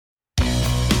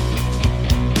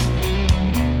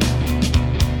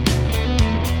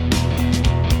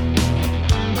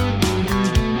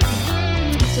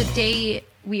today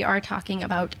we are talking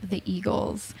about the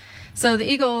Eagles. So the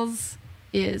Eagles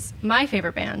is my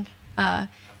favorite band.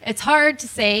 It's hard to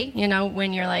say,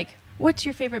 when you're like, what's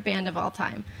your favorite band of all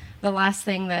time? The last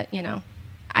thing that,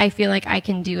 I feel like I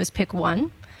can do is pick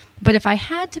one. But if I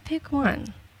had to pick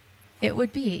one, it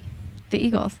would be the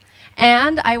Eagles.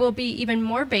 And I will be even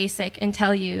more basic and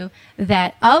tell you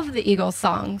that of the Eagles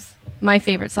songs, my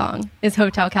favorite song is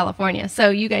Hotel California. So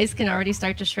you guys can already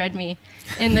start to shred me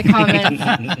in the comments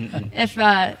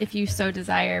if you so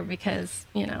desire, because,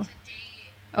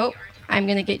 Oh, I'm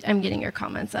getting your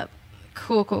comments up.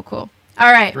 Cool. All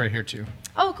right. Right here too.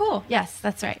 Oh, cool. Yes,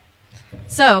 that's right.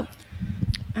 So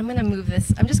I'm going to move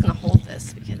this. I'm just going to hold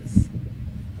this because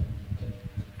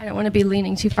I don't want to be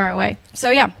leaning too far away. So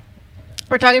yeah,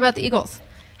 we're talking about the Eagles,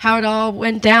 how it all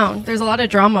went down. There's a lot of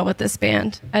drama with this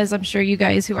band, as I'm sure you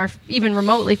guys who are even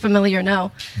remotely familiar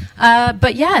know.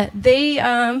 But yeah, they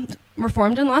were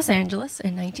formed in Los Angeles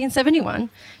in 1971.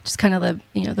 Just kind of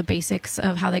the basics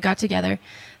of how they got together.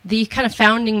 The kind of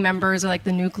founding members, or like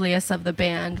the nucleus of the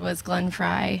band, was Glenn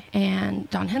Frey and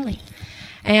Don Henley.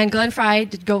 And Glenn Frey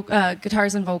did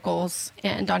guitars and vocals,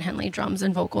 and Don Henley drums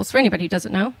and vocals, for anybody who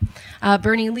doesn't know.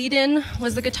 Bernie Leadon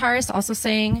was the guitarist, also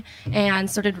sang, and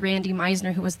so did Randy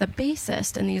Meisner, who was the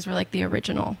bassist, and these were like the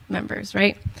original members,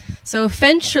 right? So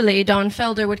eventually, Don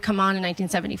Felder would come on in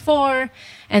 1974,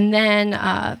 and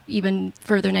then even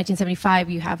further, 1975,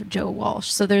 you have Joe Walsh.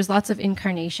 So there's lots of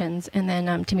incarnations, and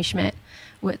then Timmy Schmidt,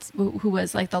 who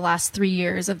was like the last 3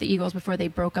 years of the Eagles before they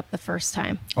broke up the first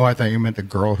time. Oh, I thought you meant the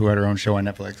girl who had her own show on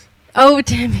Netflix. Oh,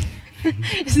 Timmy.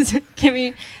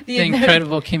 Kimmy, the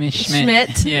incredible Kimmy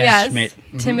Schmidt. Yes. Schmidt.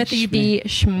 Timothy B.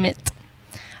 Schmidt.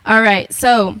 All right.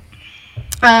 So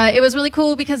it was really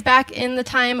cool because back in the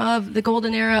time of the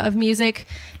golden era of music,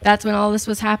 that's when all this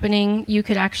was happening. You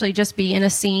could actually just be in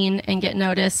a scene and get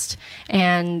noticed.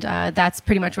 And that's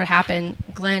pretty much what happened.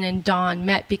 Glenn and Don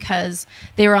met because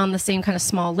they were on the same kind of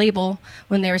small label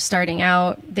when they were starting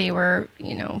out. They were,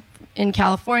 in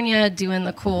California doing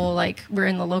the cool, like, we're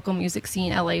in the local music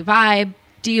scene, LA vibe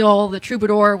deal. The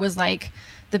Troubadour was like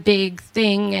the big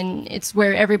thing, and it's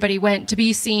where everybody went to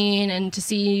be seen and to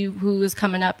see who was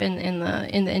coming up in the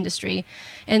industry.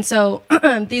 And so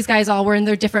these guys all were in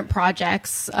their different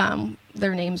projects.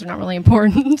 Their names are not really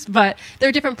important, but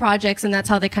they're different projects, and that's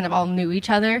how they kind of all knew each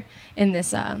other in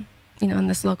this, in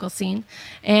this local scene.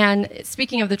 And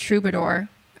speaking of the Troubadour,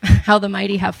 how the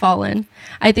mighty have fallen,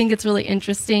 I think it's really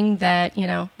interesting that,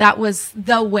 that was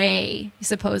the way,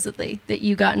 supposedly, that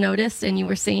you got noticed and you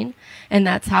were seen. And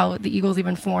that's how the Eagles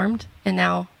even formed. And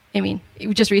now,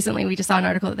 just recently, we just saw an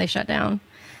article that they shut down.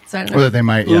 So I don't know. Or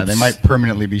they might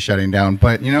permanently be shutting down.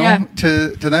 But,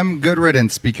 to them, good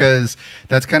riddance, because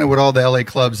that's kind of what all the LA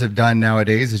clubs have done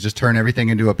nowadays, is just turn everything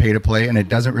into a pay-to-play. And it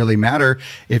doesn't really matter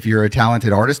if you're a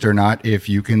talented artist or not. If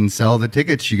you can sell the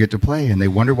tickets, you get to play. And they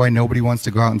wonder why nobody wants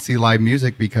to go out and see live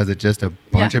music, because it's just a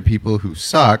bunch of people who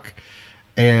suck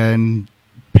and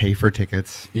pay for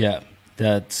tickets. Yeah,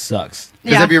 that sucks.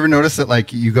 Because have you ever noticed that,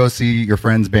 like, you go see your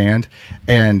friend's band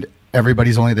and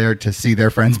everybody's only there to see their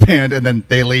friend's band, and then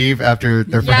they leave after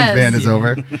their friend's band is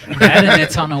over? And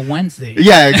it's on a Wednesday.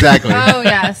 Yeah, exactly. Oh,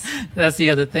 yes. That's the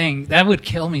other thing. That would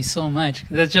kill me so much.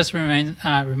 That just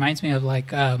reminds me of,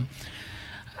 like,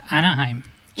 Anaheim.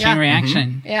 Chain Reaction.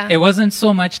 Mm-hmm. Yeah. It wasn't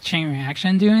so much Chain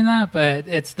Reaction doing that, but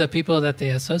it's the people that they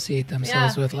associate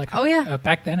themselves with. Like,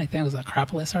 back then, I think it was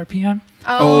Acropolis RPM.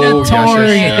 Oh,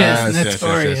 notorious. Yes. That's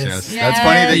funny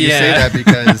that you say that,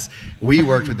 because we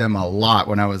worked with them a lot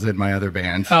when I was in my other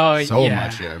band. Oh, so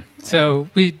much, yeah. So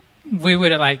we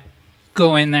would like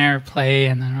go in there, play,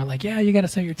 and then we're like, yeah, you got to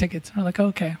sell your tickets. And we're like,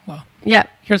 okay, well,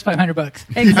 here's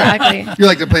 $500. Exactly. You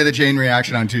like to play the Chain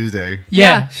Reaction on Tuesday?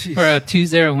 Yeah, for a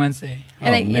Tuesday or Wednesday.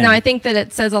 And I think that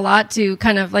it says a lot to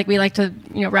kind of, like, we like to,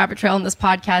 rabbit trail in this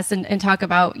podcast and talk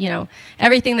about,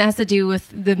 everything that has to do with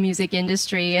the music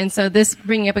industry. And so this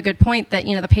bringing up a good point that,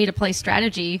 the pay to play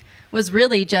strategy was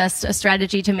really just a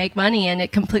strategy to make money, and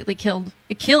it completely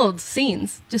killed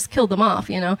scenes, just killed them off,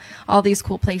 all these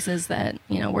cool places that,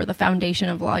 were the foundation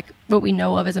of, like, what we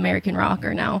know of as American rock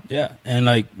are now. Yeah. And,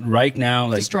 like, right now,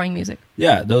 like, destroying music.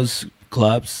 Yeah. Those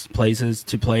clubs, places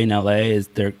to play in LA,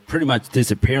 they're pretty much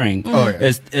disappearing. Oh,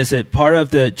 yeah. Is it part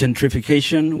of the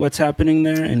gentrification, what's happening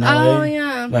there in LA? Oh,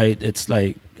 yeah. Like, it's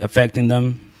like affecting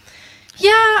them?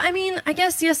 Yeah, I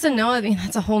guess yes and no.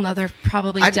 That's a whole nother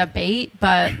probably debate,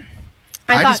 but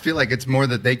I just feel like it's more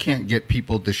that they can't get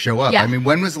people to show up. Yeah.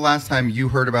 When was the last time you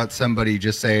heard about somebody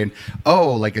just saying,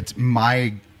 oh, like, it's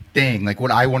my thing. Like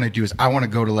what I want to do is I want to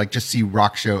go to like just see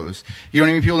rock shows. You know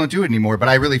what I mean? People don't do it anymore, but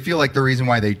I really feel like the reason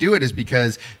why they do it is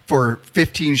because for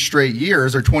 15 straight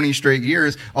years or 20 straight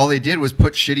years, all they did was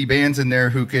put shitty bands in there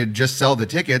who could just sell the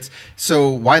tickets. So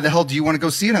why the hell do you want to go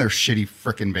see another shitty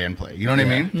frickin' band play? You know what I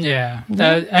mean? Yeah.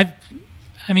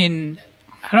 I mean,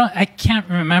 I can't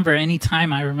remember any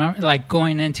time I remember like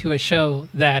going into a show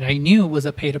that I knew was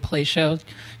a pay to play show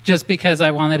just because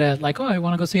I wanted to like, I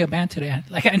want to go see a band today.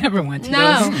 Like I never went to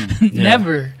those.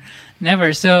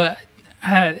 Never. So,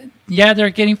 they're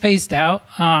getting phased out.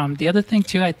 The other thing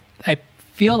too, I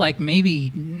feel like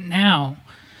maybe now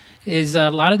is a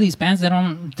lot of these bands they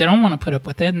don't want to put up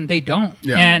with it, and they don't.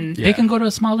 They can go to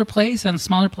a smaller place, and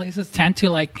smaller places tend to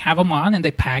like have them on and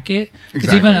they pack it.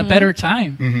 It's even a better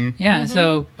time.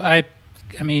 So I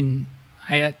mean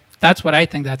that's what I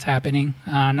think that's happening.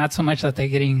 Not so much that they're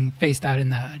getting phased out in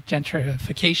the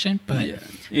gentrification, but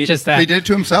just that he did it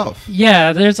to himself.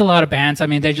 Yeah, there's a lot of bands. I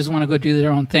mean, they just want to go do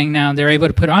their own thing now. They're able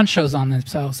to put on shows on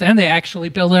themselves, and they actually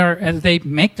they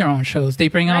make their own shows. They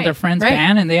bring out their friend's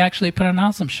band, and they actually put an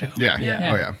awesome show. Yeah.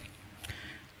 Oh yeah.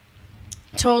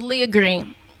 Totally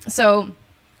agree. So,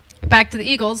 back to the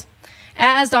Eagles.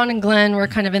 As Don and Glenn were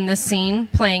kind of in this scene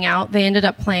playing out, they ended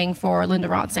up playing for Linda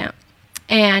Ronstadt.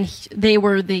 And they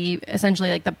were essentially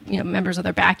like the members of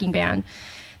their backing band.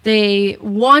 They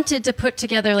wanted to put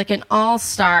together like an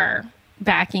all-star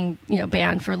backing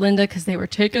band for Linda because they were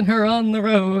taking her on the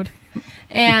road.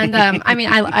 And I mean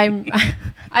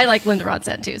I like Linda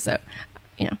Ronstadt too, so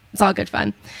it's all good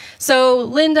fun. So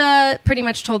Linda pretty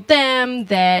much told them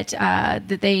that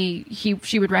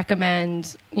she would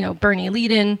recommend Bernie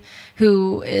Leadon,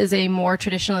 who is a more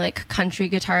traditional like country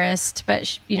guitarist,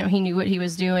 but he knew what he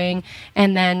was doing.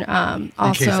 And then also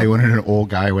in case they wanted an old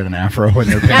guy with an afro in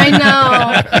their band.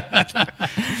 I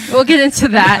know. We'll get into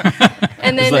that.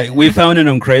 And then it's like we found it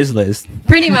on Craigslist.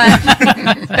 Pretty much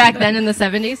back then in the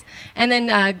 70s. And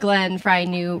then Glenn Frey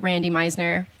knew Randy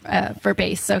Meisner for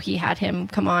bass, so he had him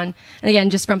come on. And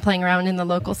again, just from playing around in the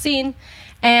local scene.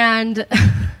 And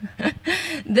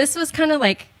this was kind of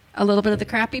like a little bit of the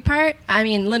crappy part. I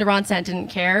mean, Linda Ronstadt didn't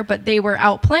care, but they were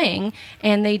out playing,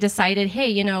 and they decided,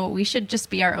 hey, we should just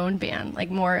be our own band. Like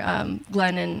more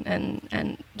Glenn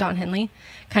and Don Henley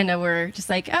kind of were just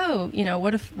like,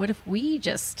 what if we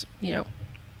just,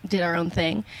 did our own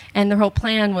thing. And the whole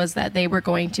plan was that they were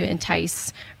going to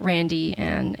entice Randy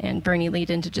and Bernie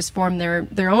Leadon to just form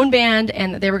their own band,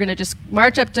 and that they were going to just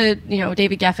march up to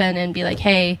David Geffen and be like,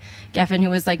 hey, Geffen, who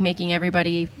was like making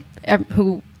everybody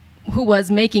who was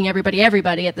making everybody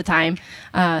at the time,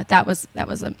 that was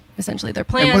essentially their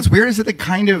plan. And what's weird is that they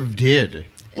kind of did.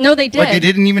 No, they did. Like, they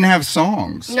didn't even have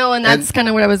songs. No, and that's kind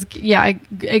of what I was,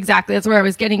 exactly. That's where I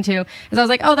was getting to. Is I was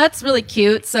like, oh, that's really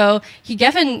cute. So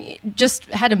Geffen just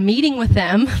had a meeting with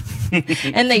them,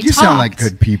 and they You talked. sound like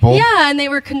good people. Yeah, and they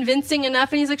were convincing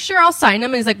enough, and he's like, sure, I'll sign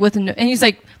them. And he's like, and he's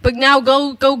like, but now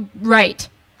go write.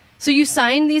 So you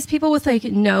sign these people with like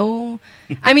no,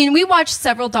 I mean, we watched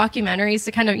several documentaries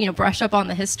to kind of, brush up on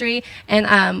the history.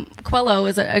 And Quello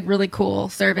is a really cool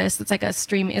service. It's like a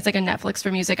stream. It's like a Netflix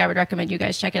for music. I would recommend you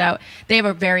guys check it out. They have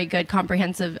a very good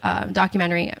comprehensive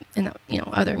documentary, and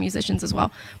other musicians as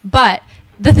well. But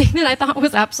the thing that I thought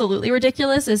was absolutely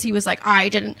ridiculous is he was like, I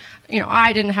didn't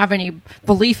have any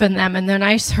belief in them. And then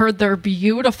I heard their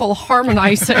beautiful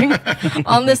harmonizing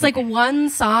on this like one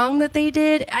song that they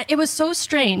did. It was so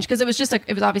strange because it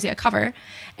was obviously a cover.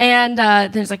 And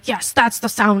then it's like, yes, that's the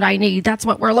sound I need. That's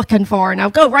what we're looking for. Now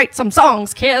go write some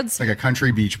songs, kids. Like a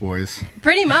country Beach Boys.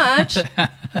 Pretty much.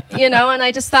 And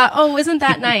I just thought, oh, isn't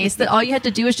that nice that all you had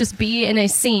to do is just be in a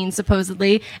scene,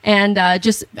 supposedly, and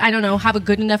just, I don't know, have a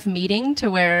good enough meeting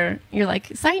to where you're like,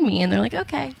 sign me. And they're like,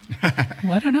 okay.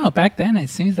 Well, I don't know. Back then, it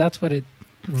seems that's what it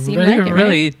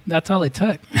really, that's all it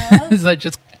took. It's like,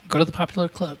 just go to the popular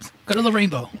clubs. Go to the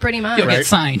Rainbow. Pretty much. You'll get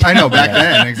signed. I know, back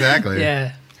then, exactly.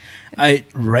 Yeah. I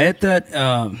read that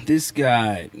this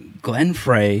guy, Glenn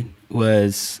Frey,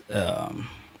 was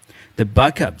the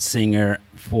backup singer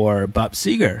for Bob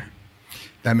Seger.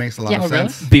 That makes a lot of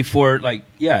sense. Before,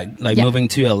 moving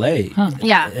to LA. Huh.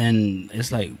 Yeah. And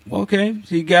it's like, okay,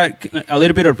 so you got a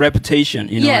little bit of reputation,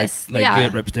 Yes,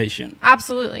 good reputation.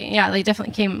 Absolutely. Yeah, they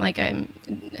definitely came,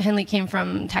 Henley came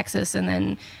from Texas, and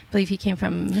then I believe he came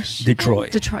from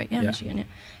Detroit. Michigan, yeah.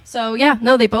 So,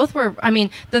 no, they both were, I mean,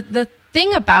 the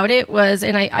thing about it was,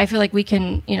 and I feel like we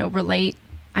can, relate.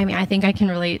 I mean, I think I can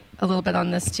relate a little bit on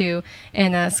this too.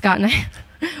 And Scott and I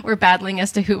were battling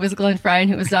as to who was Glenn Frey and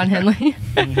who was Don Henley.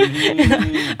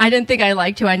 I didn't think I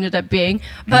liked who I ended up being.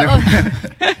 But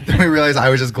then we realized I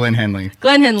was just Glenn Henley.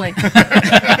 Glenn Henley.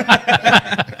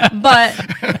 But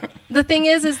the thing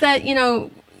is that,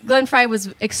 Glenn Glenn Frey was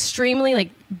extremely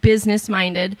like business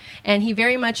minded, and he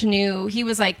very much knew he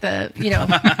was like the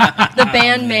the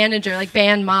band manager, like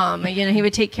band mom. He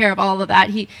would take care of all of that.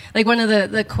 He like one of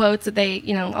the quotes that they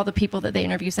all the people that they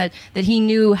interviewed said that he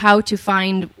knew how to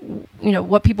find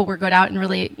what people were good at and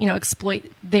really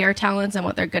exploit their talents and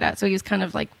what they're good at. So he was kind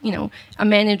of like a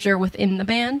manager within the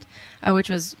band, which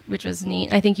was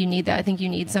neat. I think you need that. I think you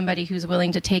need somebody who's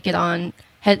willing to take it on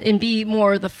and be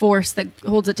more the force that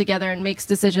holds it together and makes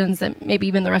decisions that maybe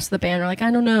even the rest of the band are like, I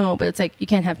don't know, but it's like you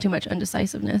can't have too much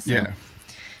undecisiveness. So.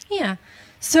 Yeah.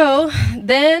 So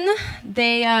then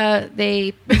they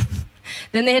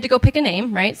then they had to go pick a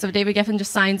name, right? So David Geffen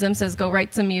just signs them, says go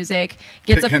write some music,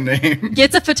 gets a name,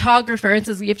 gets a photographer, and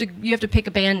says you have to pick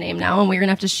a band name now, and we're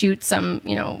gonna have to shoot some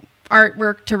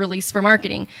artwork to release for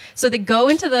marketing. So they go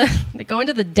into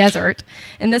the desert,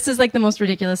 and this is like the most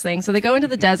ridiculous thing. So they go into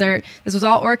the desert. This was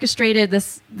all orchestrated,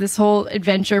 this whole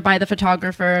adventure by the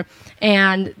photographer,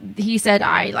 and he said,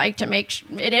 I like to make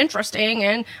it interesting,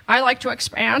 and I like to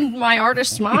expand my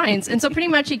artists' minds. And so pretty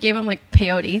much he gave them like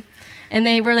peyote. And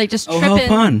they were like just tripping. How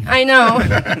fun. I know.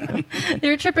 They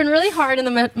were tripping really hard in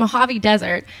the Mojave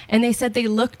Desert, and they said they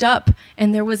looked up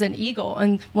and there was an eagle,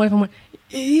 and one of them went,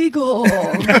 eagle.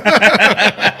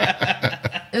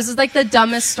 This is like the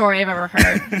dumbest story I've ever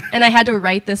heard, and I had to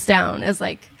write this down as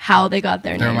like how they got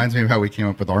their name. That reminds me of how we came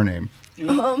up with our name.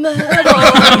 Oh,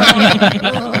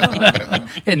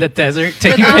 in the desert,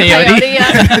 taking peyote.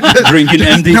 Yeah. Drinking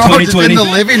MD No, 2020. just in the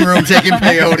living room taking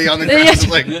peyote on the grass.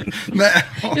 Like,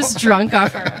 Just drunk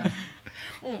off her.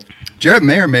 Jared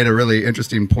Mayer made a really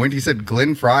interesting point. He said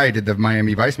Glenn Frey did the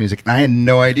Miami Vice music, and I had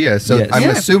no idea. So Yes. I'm Yeah.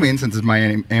 assuming, since it's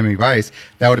Miami Vice,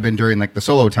 that would have been during like the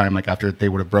solo time, like after they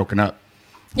would have broken up.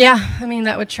 Yeah, I mean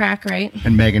that would track, right?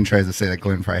 And Megan tries to say that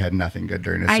Glenn Frey had nothing good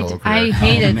during his solo career. I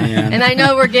hate it. man. And I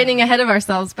know we're getting ahead of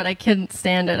ourselves, but I couldn't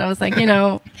stand it. I was like,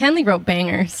 Henley wrote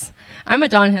bangers. I'm a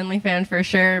Don Henley fan for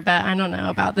sure, but I don't know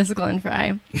about this Glenn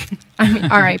Frey. I mean,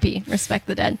 R.I.P. Respect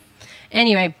the dead.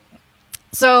 Anyway,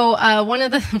 so one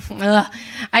of the...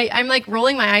 I'm like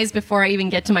rolling my eyes before I even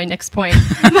get to my next point.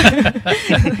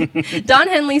 Don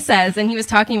Henley says, and he was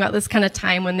talking about this kind of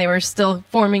time when they were still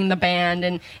forming the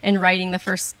band and writing the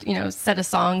first, set of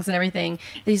songs and everything.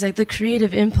 He's like, the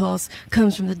creative impulse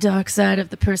comes from the dark side of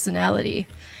the personality.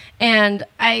 And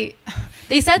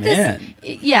they said this, Man.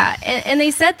 yeah, and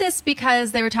they said this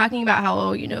because they were talking about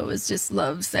how, it was just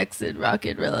love, sex, and rock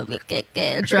and roll,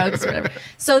 drugs, whatever.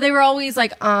 So they were always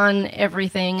like on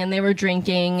everything, and they were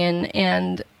drinking,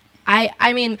 and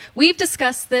I mean, we've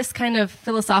discussed this kind of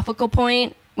philosophical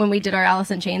point when we did our Alice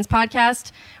in Chains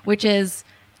podcast, which is,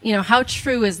 how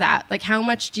true is that? Like, how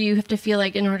much do you have to feel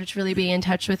like in order to really be in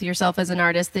touch with yourself as an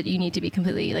artist that you need to be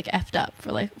completely like effed up,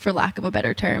 for lack of a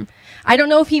better term? I don't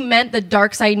know if he meant the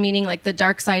dark side, meaning like the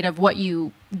dark side of what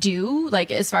you do,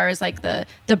 like as far as like the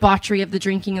debauchery of the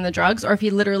drinking and the drugs, or if he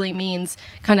literally means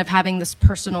kind of having this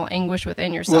personal anguish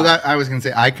within yourself. Well, I was going to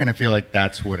say, I kind of feel like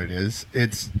that's what it is.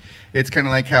 It's kind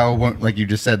of like how, like you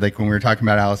just said, like when we were talking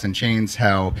about Alice in Chains,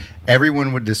 how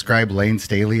everyone would describe Lane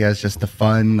Staley as just the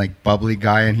fun, like bubbly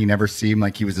guy, and he never seemed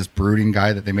like he was this brooding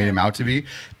guy that they made him out to be.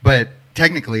 But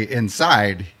technically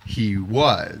inside he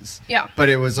was. Yeah. But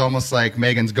it was almost like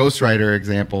Megan's Ghost Rider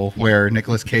example, where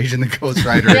Nicolas Cage in the Ghost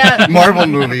Rider Yeah. Marvel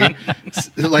movie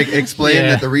like explained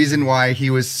Yeah. that the reason why he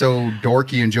was so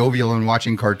dorky and jovial and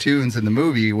watching cartoons in the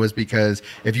movie was because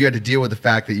if you had to deal with the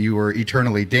fact that you were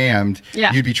eternally damned,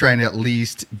 Yeah. you'd be trying to at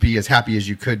least be as happy as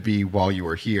you could be while you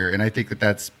were here. And I think that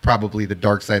that's probably the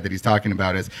dark side that he's talking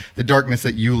about, is the darkness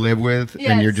that you live with,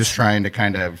 and you're Yes. just trying to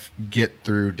kind of get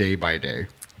through day by day.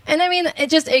 And I mean,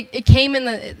 it came in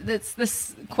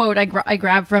this quote I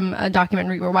grabbed from a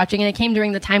documentary we were watching, and it came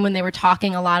during the time when they were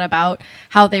talking a lot about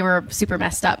how they were super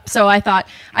messed up. So I thought,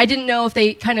 I didn't know if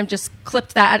they kind of just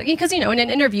clipped that, because, in an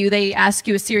interview, they ask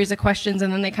you a series of questions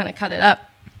and then they kind of cut it up.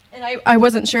 And I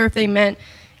wasn't sure if they meant,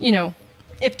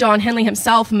 if Don Henley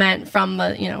himself meant from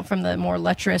the more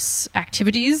lecherous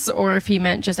activities, or if he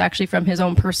meant just actually from his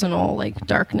own personal, like,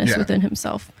 darkness Yeah. within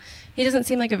himself. He doesn't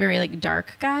seem like a very like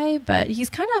dark guy, but he's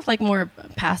kind of like more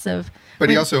passive. But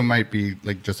he also might be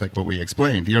like, just like what we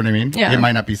explained. You know what I mean? Yeah. It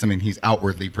might not be something he's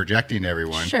outwardly projecting to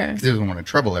everyone. Sure. 'Cause he doesn't want to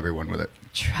trouble everyone with it.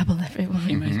 trouble everyone.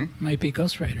 He might be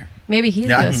Ghost Rider. Maybe he's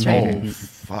Ghost Rider. Oh,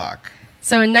 fuck.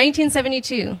 So in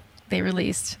 1972, they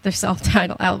released their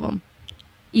self-titled album,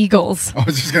 Eagles. I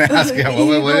was just going to ask you,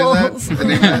 what is that? The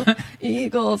name of that?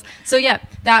 Eagles. So yeah,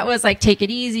 that was like Take It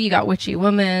Easy. You got Witchy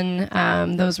Woman.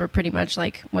 Those were pretty much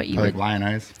like what you Like would. Lion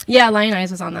Eyes? Yeah, Lion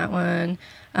Eyes was on that one.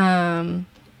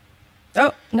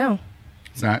 Oh no,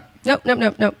 It's not? nope.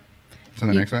 It's on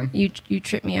the next one? You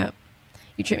tripped me up.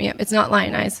 You Trip Me Up. It's not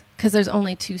Lion Eyes because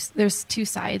there's two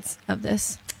sides of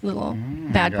this little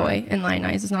bad boy, and Lion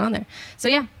Eyes is not on there. So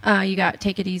yeah, you got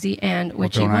Take It Easy and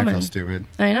Witchy Don't Woman. I feel stupid?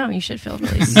 I know, you should feel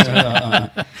really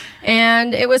stupid.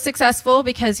 And it was successful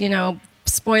because,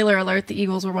 spoiler alert, the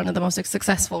Eagles were one of the most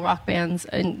successful rock bands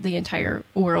in the entire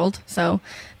world. So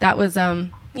that was, that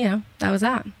was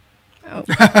that. Oh.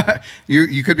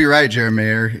 You could be right,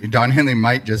 Jeremiah. Don Henley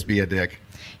might just be a dick.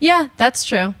 Yeah, that's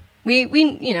true. We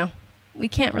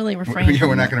can't really refrain. Yeah, from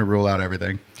we're not that. going to rule out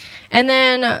everything. And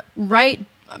then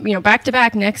back to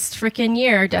back next freaking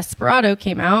year, Desperado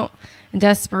came out. And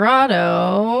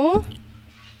Desperado,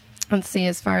 let's see,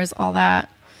 as far as all that,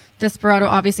 Desperado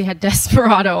obviously had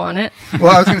Desperado on it. Well,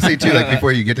 I was going to say, too,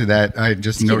 before you get to that, I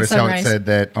just noticed how it Sunrise. said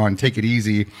that on Take It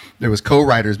Easy, there was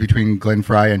co-writers between Glenn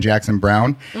Frey and Jackson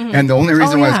Brown. And the only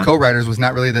reason why it was co-writers was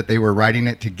not really that they were writing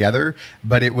it together,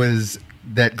 but it was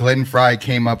that Glenn Frey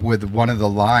came up with one of the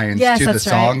lines to the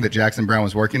song that Jackson Brown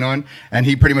was working on. And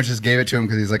he pretty much just gave it to him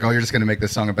because he's like, oh, you're just going to make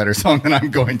this song a better song than I'm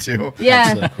going to.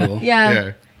 Yeah. That's so cool.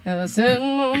 Yeah. Sitting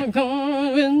on the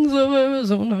corners of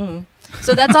Arizona.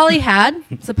 So that's all he had,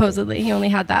 supposedly. He only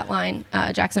had that line,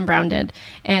 Jackson Brown did.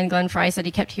 And Glenn Frey said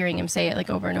he kept hearing him say it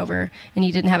over and over, and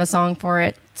he didn't have a song for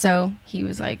it. So he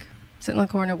was like, sitting in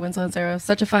the corner of Winslow and Zero,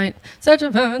 such a fine sight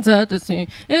to see.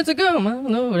 It's a girl, my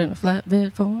lord, in a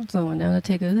flatbed for someone down to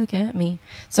take a look at me.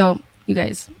 So you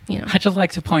guys, I just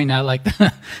like to point out,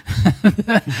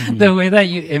 the way that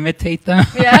you imitate them.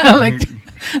 Yeah.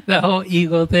 The whole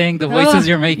Eagle thing, the voices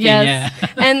you're making. Yes. Yeah.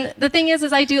 And the thing is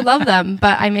I do love them,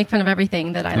 but I make fun of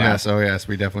everything that I love. Yes,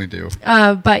 we definitely do.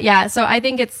 But yeah, so I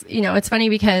think it's, it's funny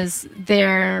because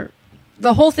the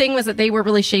whole thing was that they were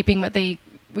really shaping what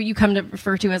you come to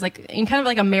refer to as kind of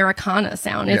like Americana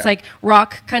sound. It's like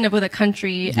rock kind of with a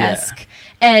country-esque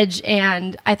edge.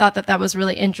 And I thought that was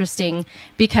really interesting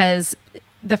because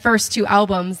the first two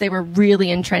albums, they were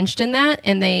really entrenched in that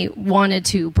and they wanted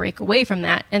to break away from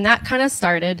that. And that kind of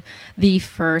started the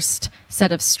first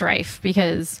set of strife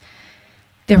because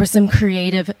there were some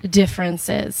creative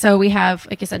differences. So we have,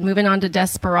 like I said, moving on to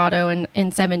Desperado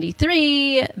in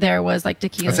 73, there was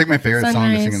Tequila That's my favorite song to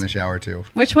Sunrise. sing in the shower, too.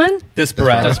 Which one?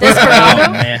 Desperado. Desperado?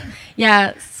 Oh, man.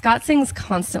 Yeah, Scott sings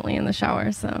constantly in the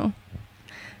shower, so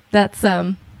that's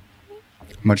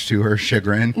Much to her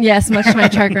chagrin. yes, much to my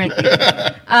chagrin.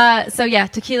 So yeah,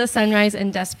 Tequila Sunrise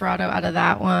and Desperado out of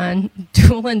that one.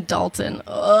 Duel and Dalton.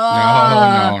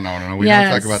 No. We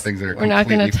don't talk about things that are We're not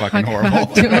completely gonna fucking talk horrible.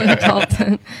 about Duel and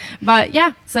Dalton. But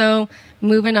yeah, so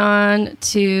moving on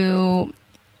to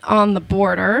On the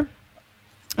Border,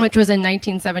 which was in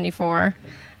 1974.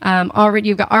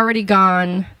 You've got Already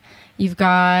Gone. You've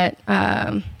got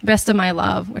Best of My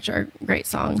Love, which are great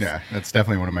songs. Yeah, that's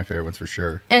definitely one of my favorite ones for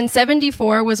sure. And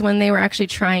 74 was when they were actually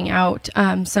trying out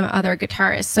some other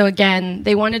guitarists. So again,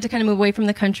 they wanted to kind of move away from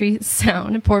the country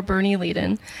sound. Poor Bernie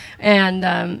Leadon.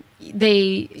 And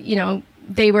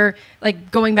they were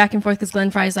going back and forth because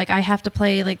Glenn Frey's I have to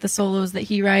play the solos that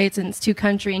he writes and it's too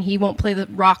country and he won't play the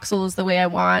rock solos the way I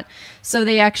want. So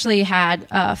they actually had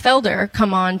Felder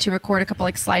come on to record a couple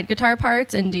slide guitar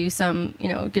parts and do some,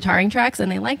 guitaring tracks,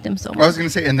 and they liked him so much. I was going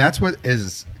to say, and that's what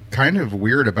is kind of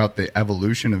weird about the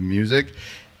evolution of music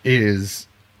is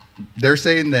they're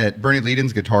saying that Bernie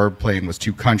Leadon's guitar playing was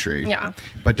too country. Yeah.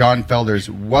 But Don Felder's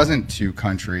wasn't too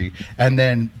country. And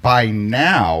then by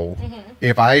now,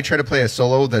 if I try to play a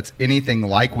solo that's anything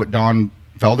like what Don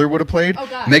Felder would have played,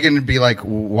 Megan would be like,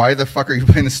 why the fuck are you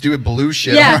playing the stupid blues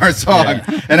shit on our song?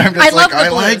 Yeah. And I'm just I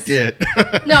liked it.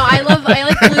 No, I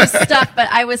like blues stuff, but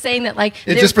I was saying that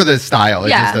it's just for the style. It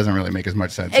just doesn't really make as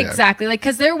much sense. Exactly.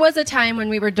 Because there was a time when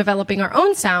we were developing our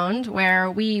own sound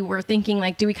where we were thinking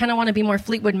do we kind of want to be more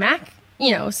Fleetwood Mac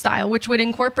style, which would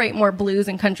incorporate more blues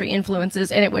and country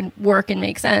influences, and it would work and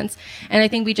make sense. And I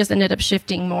think we just ended up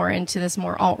shifting more into this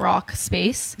more alt rock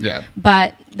space. Yeah.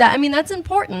 But that's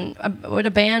important. What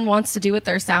a band wants to do with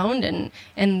their sound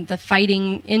and the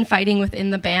fighting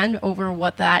within the band over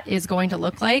what that is going to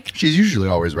look like. She's usually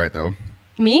always right, though.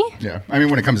 Me? Yeah. I mean,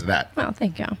 when it comes to that. Well,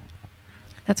 thank you.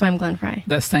 That's why I'm Glenn Frey.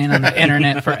 That's staying on the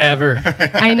internet forever.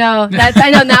 I know.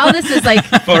 I know. Now this is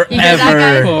forever. You hear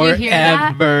that, guy? You hear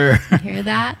that? Forever. You hear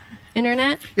that?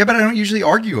 Internet? Yeah, but I don't usually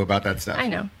argue about that stuff. I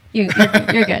know. You're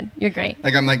good. You're great.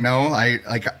 Like I'm like, no,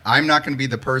 I'm not going to be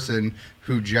the person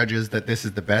who judges that this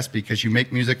is the best because you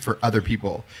make music for other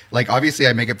people. Like obviously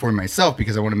I make it for myself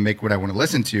because I want to make what I want to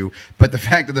listen to. But the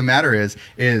fact of the matter is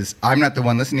I'm not the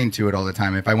one listening to it all the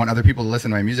time. If I want other people to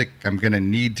listen to my music, I'm going to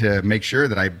need to make sure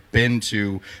that I've been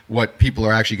to what people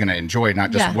are actually going to enjoy, not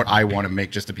just what I want to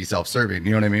make just to be self-serving.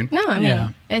 You know what I mean? No, I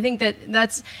mean, I think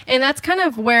that's kind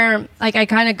of where like I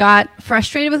kind of got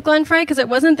frustrated with Glenn Frey because it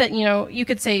wasn't that, you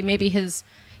could say maybe his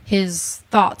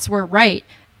thoughts were right.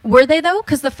 Were they though?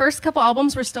 Because the first couple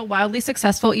albums were still wildly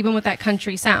successful, even with that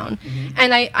country sound. Mm-hmm.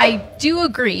 And I do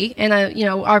agree. And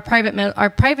our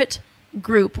private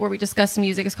group where we discuss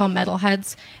music is called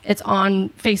Metalheads. It's on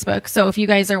Facebook. So if you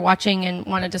guys are watching and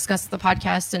want to discuss the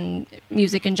podcast and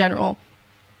music in general,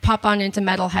 pop on into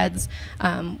Metalheads.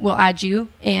 We'll add you,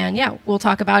 and we'll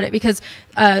talk about it because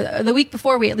the week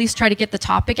before we at least try to get the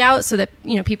topic out so that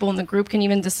people in the group can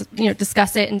even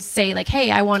discuss it and say like,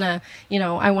 hey, I want to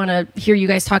hear you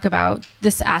guys talk about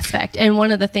this aspect. And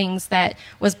one of the things that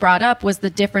was brought up was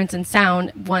the difference in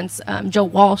sound once Joe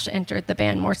Walsh entered the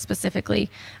band, more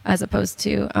specifically, as opposed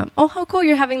to oh, how cool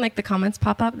you're having like the comments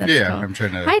pop up. That's cool. I'm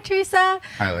trying to hi Teresa,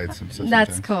 highlight some stuff.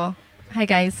 That's cool. Hi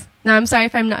guys. No, I'm sorry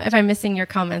if I'm missing your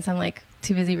comments. I'm like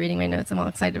too busy reading my notes. I'm all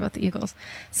excited about the Eagles.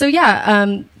 So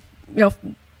Don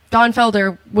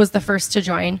Felder was the first to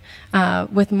join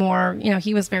with more,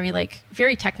 he was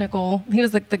very technical. He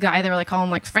was like the guy they were like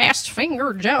calling like Fast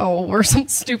Finger Joe or some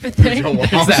stupid thing. Joe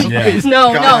Walsh.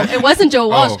 No, it wasn't Joe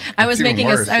Walsh. Oh, I was making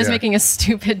making a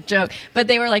stupid joke, but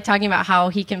they were like talking about how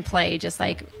he can play just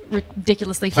like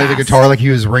ridiculously play fast. the guitar like he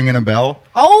was ringing a bell.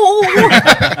 Oh,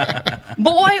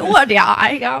 boy, what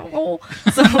I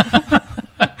so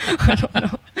I don't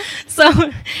know.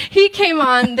 So he came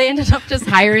on. They ended up just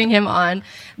hiring him on.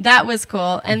 That was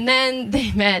cool. And then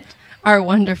they met our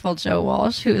wonderful Joe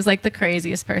Walsh, who is like the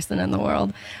craziest person in the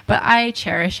world. But I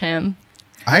cherish him.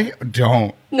 I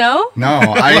don't. No? No.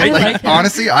 I like him.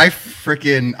 honestly, I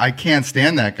can't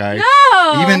stand that guy.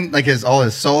 No. Even like all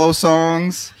his solo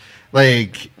songs,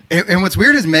 like. And what's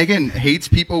weird is Megan hates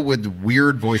people with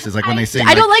weird voices, like when they sing.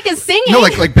 I don't like his singing. No,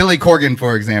 like Billy Corgan,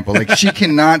 for example. Like she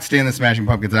cannot stand the Smashing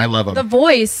Pumpkins, and I love him. The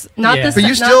voice, not the. But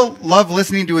you still love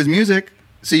listening to his music,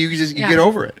 so you get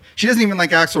over it. She doesn't even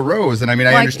like Axl Rose, and I mean,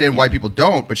 I understand why people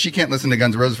don't, but she can't listen to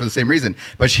Guns N' Roses for the same reason.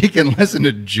 But she can listen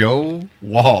to Joe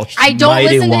Walsh. I don't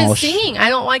Mighty listen Walsh. to his singing. I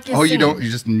don't like his. Oh, singing. you don't? You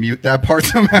just mute that part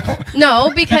somehow?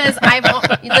 No, because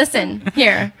listen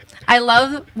here. I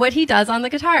love what he does on the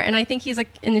guitar, and I think he's like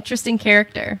an interesting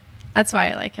character. That's why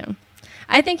I like him.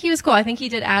 I think he was cool. I think he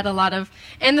did add a lot of,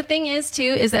 and the thing is too,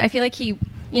 is that I feel like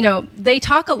they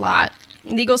talk a lot.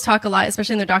 The Eagles talk a lot,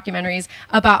 especially in their documentaries,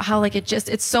 about how like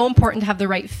it's so important to have the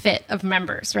right fit of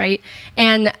members, right?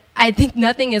 And I think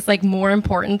nothing is like more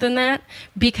important than that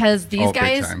because these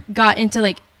guys got into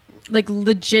like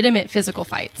legitimate physical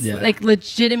fights, like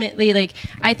legitimately. Like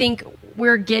I think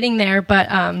we're getting there, but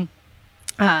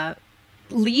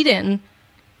Leadin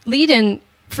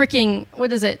freaking,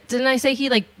 what is it? Didn't I say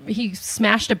he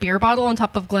smashed a beer bottle on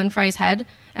top of Glenn Frey's head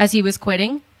as he was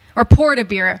quitting? Or poured a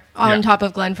beer on top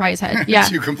of Glenn Frey's head. Yeah.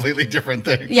 Two completely different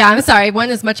things. Yeah, I'm sorry. One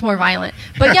is much more violent.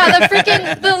 But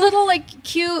yeah, the little like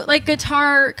cute like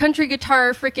country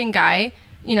guitar freaking guy,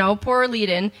 poor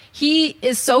Leadin. He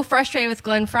is so frustrated with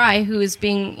Glenn Frey, who is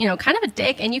being, kind of a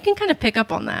dick, and you can kind of pick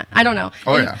up on that. I don't know.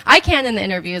 Oh, yeah. I can in the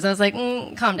interviews. I was like,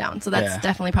 calm down. So that's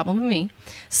definitely a problem with me.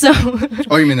 So.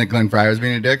 Oh, you mean that Glenn Frey was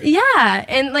being a dick? Yeah,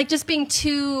 and like just being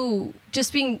too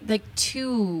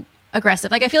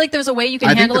aggressive. Like I feel like there's a way you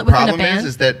can handle it within a band. The problem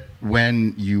is that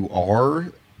when you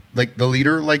are like the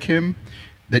leader like him,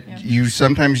 that you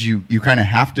sometimes you kind of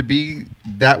have to be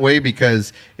that way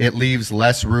because it leaves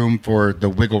less room for the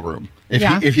wiggle room.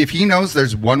 If he knows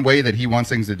there's one way that he wants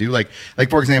things to do, like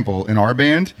for example, in our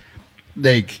band,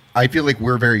 like I feel like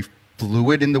we're very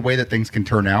fluid in the way that things can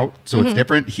turn out. So it's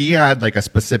different. He had like a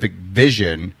specific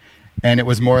vision, and it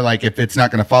was more like if it's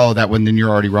not going to follow that one, then you're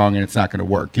already wrong and it's not going to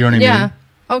work. You know what I mean? Yeah.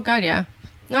 Oh God, yeah.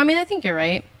 No, I mean I think you're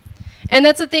right. And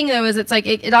that's the thing though, is it's like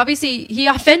it obviously he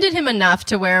offended him enough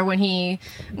to where when he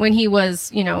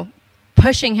was,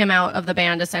 pushing him out of the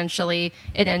band essentially,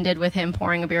 it ended with him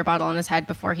pouring a beer bottle on his head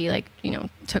before he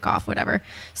took off, whatever.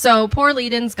 So poor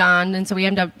Leadin's gone, and so we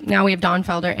have Don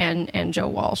Felder and Joe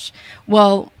Walsh.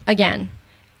 Well, again,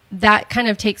 that kind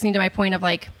of takes me to my point of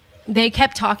like they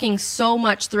kept talking so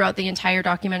much throughout the entire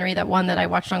documentary, that one that I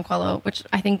watched on Quello, which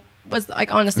I think was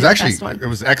like honestly It was the best one. it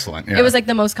was excellent. Yeah. It was like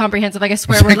the most comprehensive. Like I It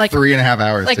swear, was we're like like 3.5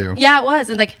 hours like too. yeah, it was,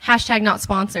 and like hashtag not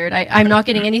sponsored. I'm not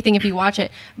getting anything if you watch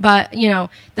it, but you know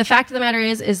the fact of the matter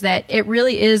is that it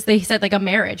really is. They said like a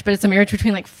marriage, but it's a marriage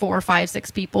between like 4, 5,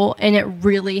 6 people, and it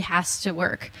really has to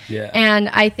work. Yeah. And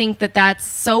I think that that's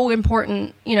so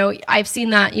important. You know, I've seen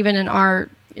that even in our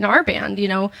band. You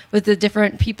know, with the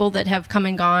different people that have come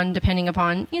and gone depending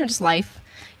upon just life.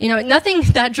 You know, nothing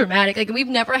that dramatic. Like we've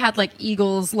never had like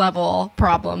Eagles level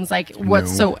problems, like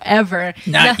whatsoever.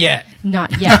 Not yet.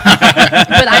 Not yet.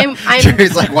 But I'm.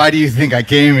 Jerry's like, why do you think I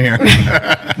came here?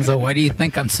 So why do you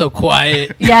think I'm so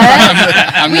quiet? Yeah.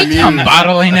 I'm I'm immune.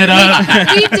 bottling it up.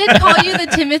 We did call you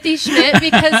the Timothy Schmidt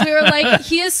because we were like,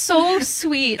 he is so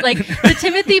sweet. Like the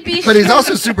Timothy B. But he's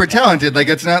also super talented. Like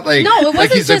it's not like No, it like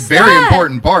wasn't he's a just very that.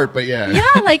 important part. But yeah.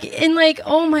 Yeah, like in like,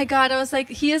 oh my God, I was like,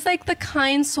 he is like the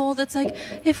kind soul that's like,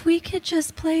 if we could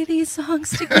just play these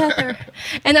songs together.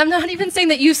 And I'm not even saying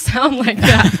that you sound like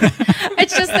that.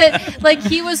 It's just that like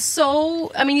he was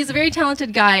so, I mean, he's a very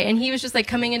talented guy, and he was just like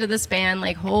coming into this band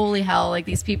like, holy hell, like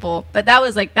these people. But that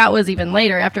was even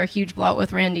later after a huge blowout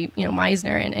with Randy,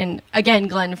 Meisner and again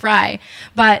Glenn Frey.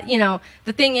 But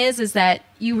the thing is that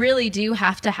you really do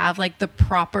have to have like the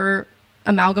proper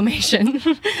amalgamation,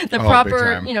 the big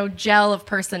proper time. gel of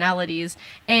personalities.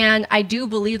 And I do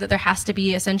believe that there has to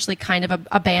be essentially kind of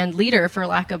a band leader, for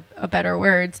lack of better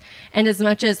words. And as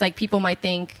much as like people might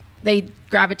think they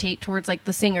gravitate towards like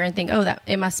the singer and think, oh, that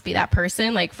it must be that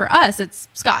person. Like for us, it's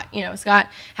Scott. Scott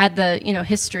had the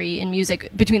history in music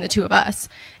between the two of us,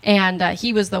 and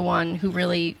he was the one who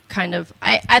really kind of.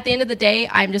 At the end of the day,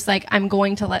 I'm just like, I'm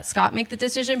going to let Scott make the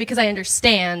decision because I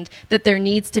understand that there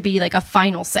needs to be like a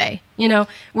final say.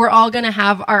 We're all going to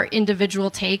have our individual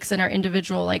takes and our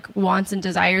individual like wants and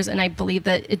desires, and I believe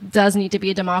that it does need to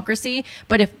be a democracy.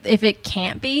 But if it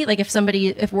can't be, like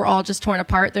if we're all just torn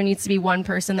apart, there needs to be one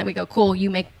person that we go, cool,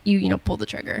 you pull the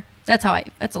trigger. That's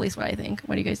at least what I think.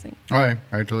 What do you guys think? Oh, I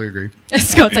totally agree.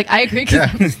 Scott's like, I agree.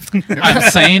 Yeah. I'm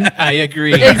saying I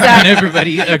agree. Exactly. And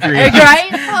everybody agrees. Right?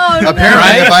 Oh, no.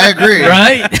 Apparently, if I agree,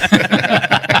 Right?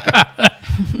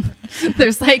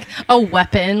 There's like a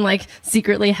weapon like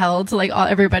secretly held to like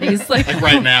everybody's like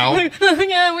right now,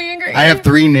 yeah, we agree. I have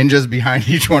 3 ninjas behind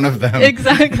each one of them.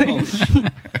 Exactly.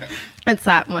 It's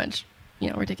that much,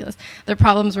 ridiculous. Their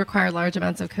problems require large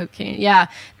amounts of cocaine. Yeah,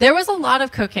 there was a lot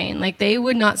of cocaine. Like they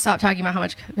would not stop talking about how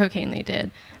much cocaine they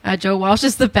did. Joe Walsh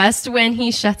is the best when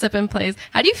he shuts up and plays.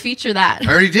 How do you feature that?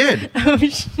 I already did.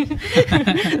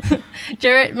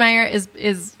 Jarrett Meyer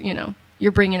is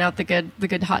you're bringing out the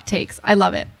good hot takes. I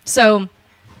love it. So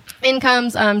in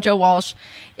comes Joe Walsh.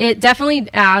 It definitely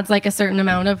adds like a certain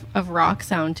amount of rock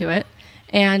sound to it.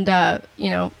 And,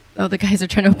 the guys are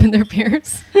trying to open their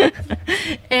beers.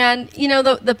 And,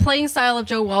 the playing style of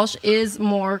Joe Walsh is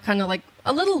more kind of like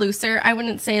a little looser. I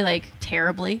wouldn't say like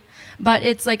terribly, but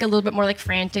it's like a little bit more like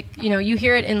frantic. You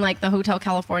hear it in like the Hotel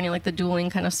California, like the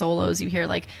dueling kind of solos. You hear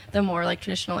like the more like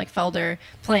traditional like Felder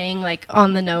playing like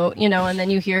on the note, and then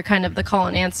you hear kind of the call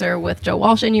and answer with Joe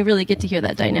Walsh, and you really get to hear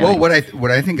that dynamic. Well, what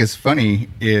I think is funny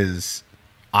is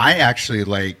I actually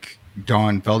like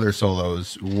Don Felder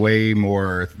solos way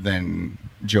more than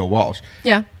Joe Walsh.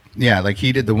 Yeah. Yeah, like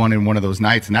he did the one in One of Those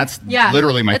Nights, and that's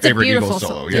literally my It's a favorite beautiful Eagles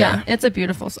solo. Yeah. It's a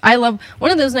beautiful. I love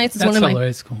One of Those Nights. Is That one of my solo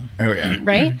is cool. Oh yeah.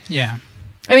 right. Yeah.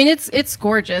 I mean, it's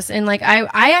gorgeous, and like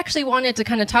I actually wanted to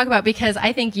kind of talk about, because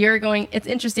I think it's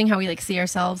interesting how we like see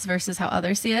ourselves versus how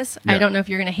others see us. Yeah. I don't know if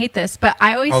you're gonna hate this, but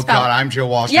I always Oh felt God, I'm Joe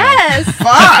Walsh. now. yes,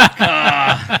 Fuck.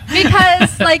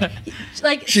 because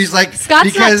like She's like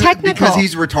Scott's not technical. because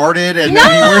he's retarded and No!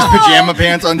 then he wears pajama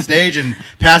pants on stage and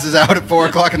passes out at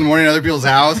 4:00 in the morning at other people's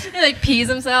house. he like pees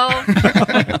himself.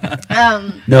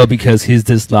 No, because he's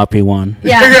the sloppy one.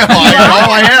 Yeah.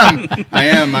 I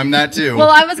am. I'm that too. Well,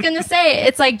 I was gonna say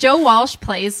it's like Joe Walsh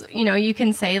plays. You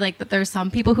can say like that. There's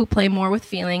some people who play more with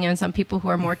feeling, and some people who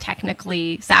are more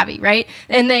technically savvy, right?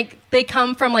 And they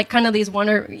come from like kind of these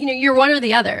you're one or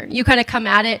the other. You kind of come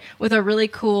at it with a really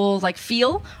cool like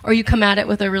feel, or you come at it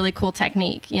with a really cool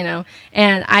technique. And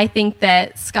I think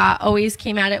that Scott always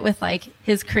came at it with like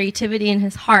his creativity and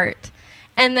his heart.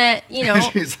 And that,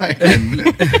 She's like, and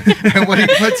when he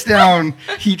puts down,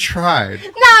 he tried.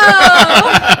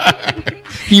 no!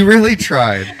 He really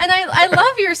tried. And I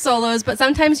love your solos, but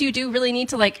sometimes you do really need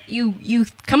to like, you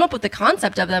come up with the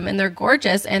concept of them and they're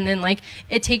gorgeous. And then like,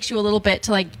 it takes you a little bit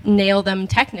to like nail them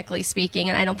technically speaking.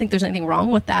 And I don't think there's anything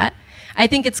wrong with that. I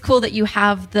think it's cool that you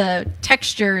have the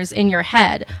textures in your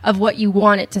head of what you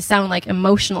want it to sound like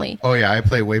emotionally. Oh yeah, I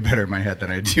play way better in my head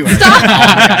than I do. When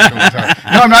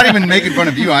no, I'm not even making fun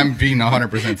of you. I'm being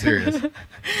 100% serious.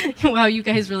 Wow, you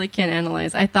guys really can't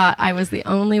analyze. I thought I was the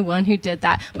only one who did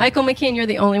that. Michael McKean, you're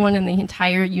the only one in the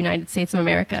entire United States of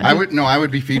America. I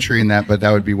would be featuring that, but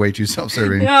that would be way too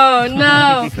self-serving. Oh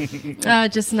no!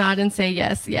 Just nod and say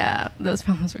yes. Yeah, those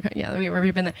problems were. Yeah,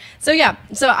 we've been there. So yeah,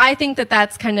 so I think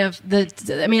that's kind of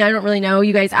I mean, I don't really know.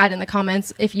 You guys add in the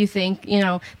comments if you think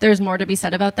there's more to be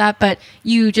said about that. But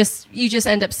you just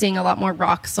end up seeing a lot more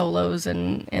rock solos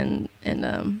and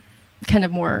kind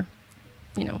of more.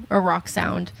 A rock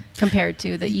sound compared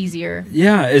to the easier.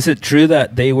 Yeah, is it true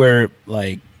that they were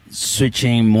like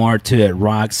switching more to a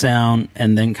rock sound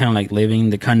and then kind of like leaving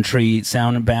the country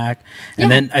sound back? And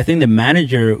then I think the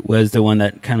manager was the one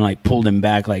that kind of like pulled them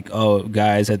back, like, oh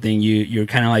guys, I think you're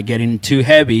kind of like getting too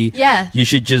heavy. Yeah. You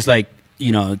should just like,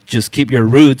 just keep your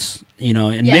roots,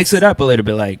 and mix it up a little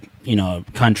bit, like,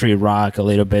 country rock a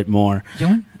little bit more.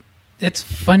 It's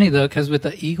funny though, because with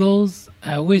the Eagles,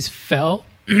 I always felt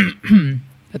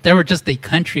that they were just a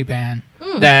country band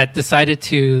that decided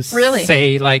to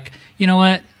say, like, you know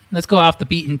what, let's go off the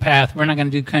beaten path. We're not going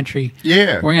to do country.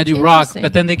 Yeah. We're going to do rock.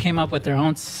 But then they came up with their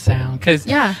own sound. Because,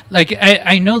 like,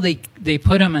 I know they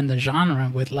put them in the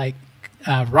genre with, like,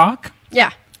 rock.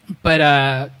 Yeah.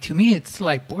 But to me, it's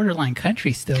like borderline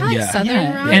country still. Kind of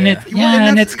southern rock. And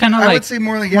it's kind of like, I would say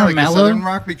more like the southern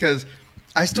rock, because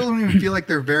I still don't even feel like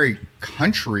they're very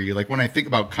country. Like when I think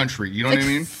about country, you know what I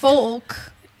mean? Folk.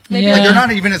 Like they're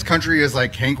not even as country as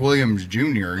like Hank Williams Jr.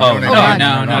 You know what I mean?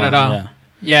 No, not at all.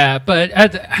 Yeah, but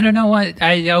I don't know what,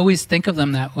 I always think of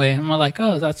them that way. I'm like,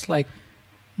 oh, that's like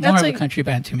more of a country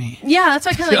band to me. Yeah, that's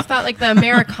why I kind of thought like the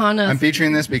Americana. I'm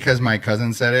featuring this because my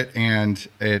cousin said it, and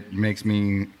it makes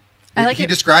me. He it.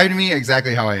 described me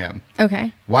exactly how I am.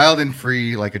 Okay. Wild and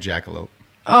free like a jackalope.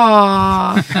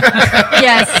 Oh,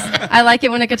 yes. I like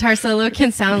it when a guitar solo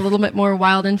can sound a little bit more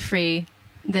wild and free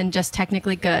than just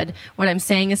technically good. What I'm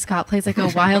saying is Scott plays like a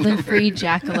wild and free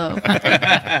jackalope.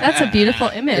 That's a beautiful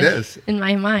image in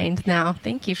my mind now.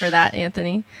 Thank you for that,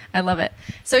 Anthony. I love it.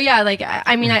 So yeah, like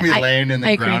I mean, we laying in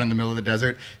the ground agree. in the middle of the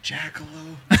desert, jackalope.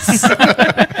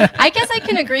 I guess I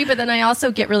can agree, but then I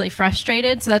also get really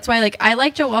frustrated. So that's why, like, I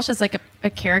like Joe Walsh as like a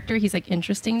character. He's like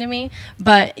interesting to me.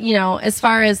 But as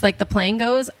far as like the playing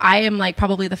goes, I am like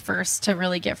probably the first to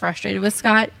really get frustrated with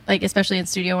Scott, like especially in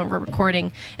studio when we're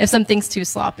recording, if something's too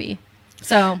sloppy.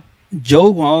 So Joe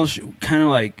Walsh kind of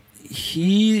like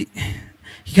he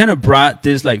kind of brought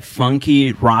this like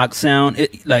funky rock sound.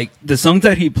 Like the songs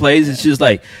that he plays, it's just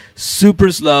like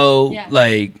super slow,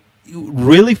 like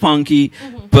really funky,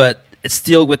 but it's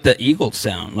still with the Eagles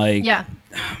sound. Like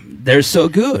they're so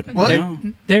good. Well,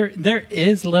 there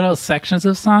is little sections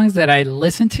of songs that I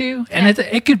listen to, and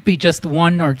it could be just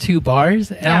 1 or 2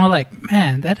 bars, and I'm like,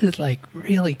 man, that is like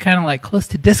really kind of like close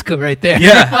to disco right there.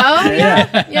 Yeah. Oh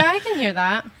yeah, I can hear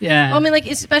that. Yeah. Well, I mean, like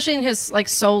especially in his like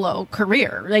solo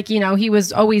career, like he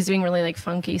was always doing really like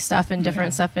funky stuff and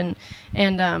different stuff, and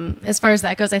as far as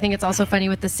that goes, I think it's also funny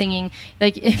with the singing.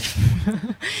 Like if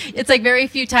it's like very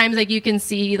few times like you can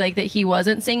see like that he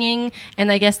wasn't singing, and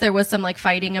I guess there was some like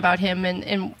fighting about him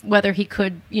and whether he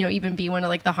could even be one of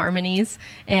like the harmonies,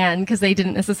 and because they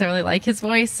didn't necessarily like his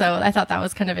voice. So I thought that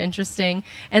was kind of interesting,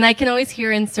 and I can always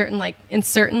hear in certain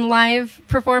live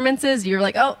performances you're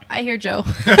like, oh, I hear Joe.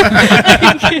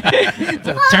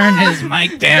 So turn his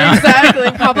mic down.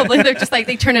 Exactly. Probably they're just like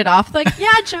they turn it off, like,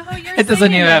 yeah, Joe, it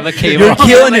doesn't even have a cable. You're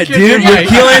killing it, dude. You're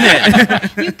killing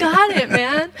it. You got it,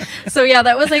 man. So yeah,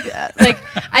 that was like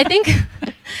I think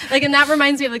like, and that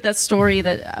reminds me of like that story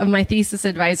of my thesis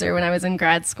advisor when I was in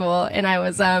grad school, and I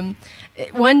was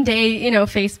one day,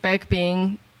 Facebook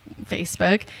being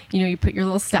Facebook, you put your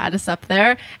little status up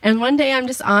there, and one day I'm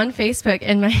just on Facebook,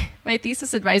 and my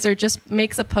thesis advisor just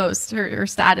makes a post. Her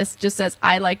status just says,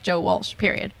 "I like Joe Walsh."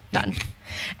 Period. Done.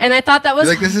 And I thought that was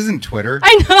You're like, this isn't Twitter.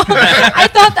 I know. I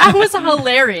thought that was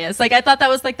hilarious. Like, I thought that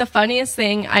was like the funniest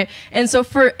thing. And so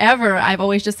forever, I've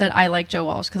always just said I like Joe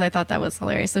Walsh because I thought that was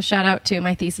hilarious. So shout out to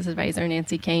my thesis advisor,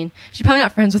 Nancy Kane. She's probably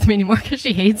not friends with me anymore because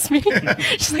she hates me.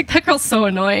 She's like, that girl's so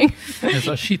annoying. And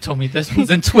so she told me this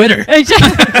was in Twitter. Right?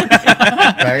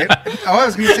 Oh, I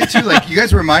was going to say too, like, you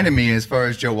guys reminded me as far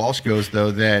as Joe Walsh goes,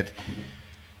 though, that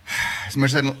as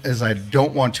much as I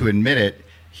don't want to admit it,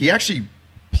 he actually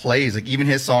plays like even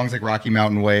his songs like Rocky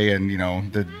Mountain Way and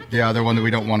the other one that we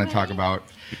don't want to talk about,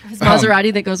 his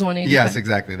Maserati that goes 180. Yes,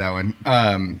 exactly, that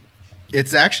one.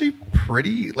 It's actually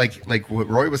pretty like what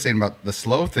Roy was saying about the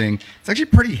slow thing. It's actually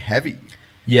pretty heavy.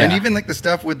 Yeah. And even like the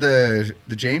stuff with the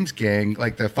James Gang,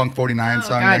 like the Funk 49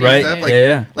 song, God, that right? stuff, like,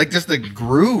 Yeah. like just the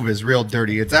groove is real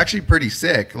dirty. It's actually pretty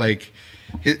sick. Like,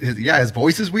 his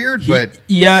voice is weird, but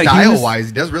style wise,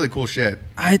 he does really cool shit.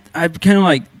 I kind of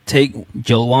like take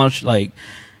Joe Walsh like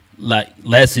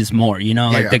less is more, you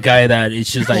know, like the guy that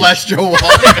it's just like less Joe Walsh.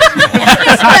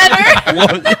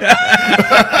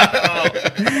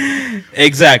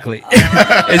 Exactly.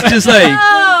 It's just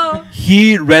like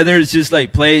he rather just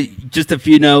like play just a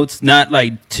few notes, not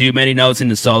like too many notes in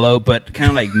the solo, but kind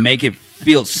of like make it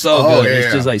feel so good. Yeah,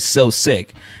 it's just like so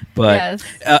sick. But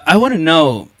Yes. I want to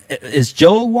know, is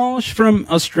Joe Walsh from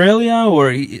Australia,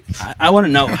 or I want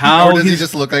to know how Or does he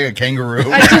just look like a kangaroo?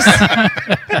 I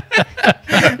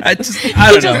I he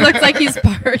don't just know. looks like he's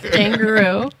part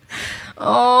kangaroo.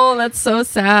 Oh, that's so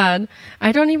sad.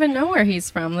 I don't even know where he's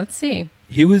from. Let's see.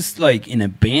 He was like in a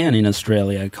band in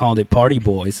Australia called the Party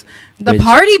Boys. The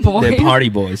Party Boys? The Party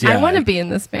Boys, yeah. I want to be in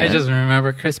this band. I just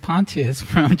remember Chris Pontius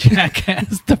from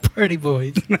Jackass, the Party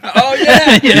Boys. Oh,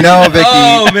 yeah. No, Vicky.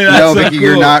 Oh, man, that's no, so Vicky, cool.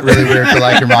 you're not really weird for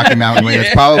liking Rocky Mountain Way.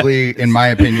 It's probably, in my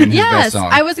opinion, his best Yes, song.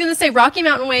 I was going to say Rocky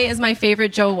Mountain Way is my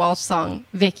favorite Joe Walsh song,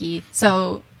 Vicky.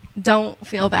 So don't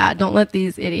feel bad. Don't let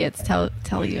these idiots tell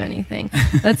you anything.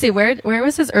 Let's see, where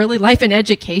was his early life and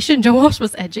education? Joe Walsh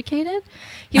was educated?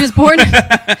 He was born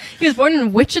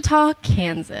in Wichita,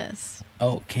 Kansas.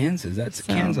 Oh, Kansas. That's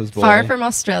So, Kansas boy. far from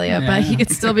Australia, but he Yeah.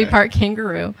 could still be part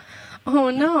kangaroo. Oh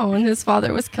no, and his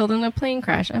father was killed in a plane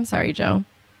crash. I'm sorry, Joe.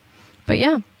 But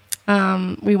yeah,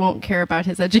 we won't care about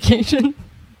his education.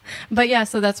 But yeah,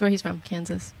 so that's where he's from,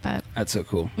 Kansas. But That's so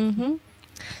cool.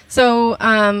 so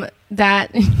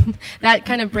that that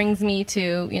kind of brings me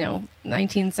to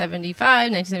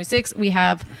 1975, 1976. We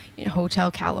have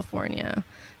Hotel California.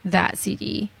 That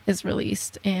CD is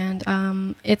released, and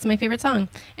it's my favorite song.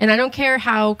 And I don't care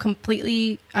how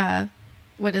completely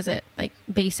what is it, like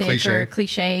basic or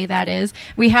cliche that is.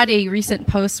 We had a recent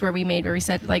post where we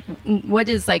said like, what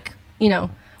is like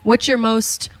what's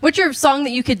your song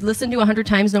that you could listen to 100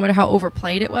 times no matter how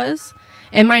overplayed it was?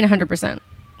 And mine 100%.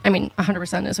 I mean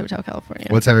 100% is Hotel California.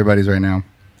 What's everybody's right now?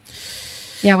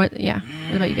 What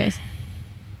about you guys?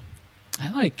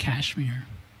 I like Kashmir.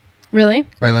 Really?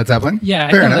 By Led Zeppelin? Yeah,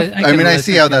 Fair I can enough. li- I can I listen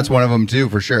see how to that's one of them too,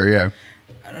 for sure, yeah.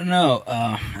 I don't know.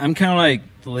 I'm kind of like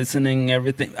listening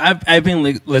everything. I've been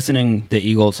listening to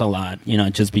Eagles a lot,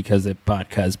 just because of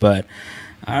podcasts. But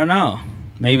I don't know.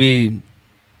 Maybe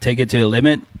Take It to the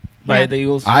Limit by Yeah. the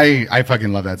Eagles. I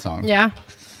fucking love that song. Yeah.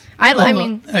 I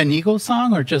mean, an Eagles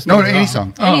song or just No, overall? any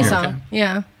song. Oh, any okay. song.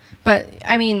 Yeah. But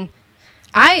I mean,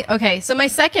 so my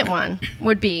second one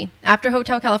would be after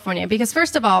Hotel California, because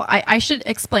first of all, I should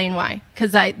explain why,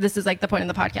 because this is like the point of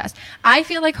the podcast. I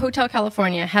feel like Hotel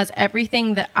California has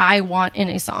everything that I want in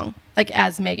a song, like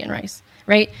as Megan Rice,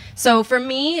 right? So for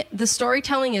me, the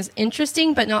storytelling is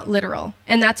interesting, but not literal.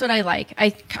 And that's what I like. I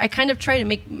kind of try to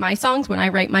make my songs, when I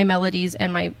write my melodies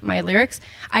and my lyrics,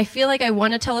 I feel like I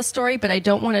want to tell a story, but I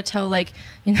don't want to tell like,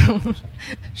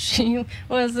 she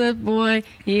was a boy,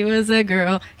 he was a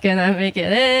girl, can I make it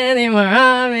any more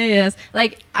obvious?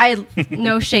 Like,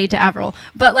 no shade to Avril,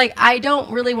 but like, I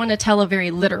don't really want to tell a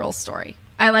very literal story.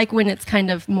 I like when it's kind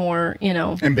of more,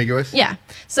 Ambiguous? yeah.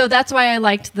 So that's why I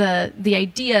liked the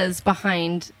ideas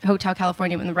behind Hotel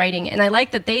California when the writing. And I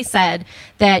like that they said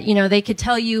that, they could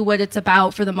tell you what it's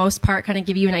about for the most part, kind of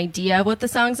give you an idea of what the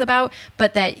song's about,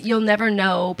 but that you'll never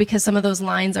know because some of those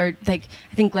lines are like,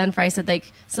 I think Glenn Frey said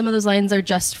like, some of those lines are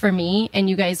just for me and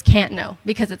you guys can't know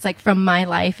because it's like from my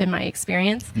life and my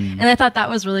experience. And I thought that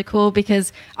was really cool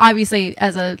because obviously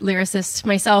as a lyricist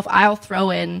myself, I'll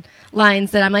throw in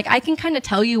lines that I'm like, I can kind of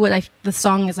tell you what the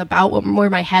song is about, where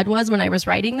my head was when I was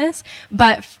writing this,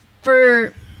 but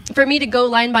for me to go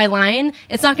line by line,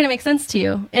 it's not going to make sense to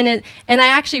you. And I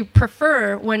actually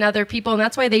prefer when other people, and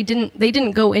that's why they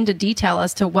didn't go into detail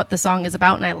as to what the song is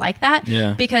about, and I like that.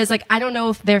 Yeah. Because like I don't know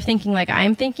if they're thinking like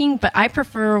I'm thinking, but I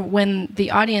prefer when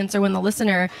the audience or when the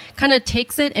listener kind of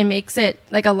takes it and makes it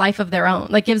like a life of their own,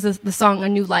 like gives the song a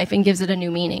new life and gives it a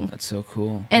new meaning. That's so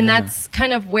cool. And Yeah. that's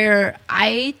kind of where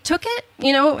I took it,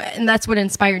 and that's what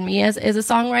inspired me as a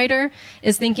songwriter,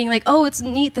 is thinking like, oh, it's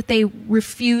neat that they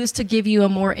refuse to give you a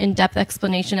more in-depth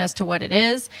explanation as to what it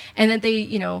is, and that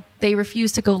they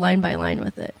refuse to go line by line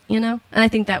with it, And I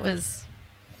think that was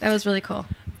really cool.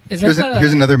 Is that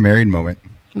Here's another married moment.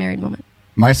 Married moment.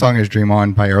 My song is Dream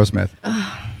On by Aerosmith.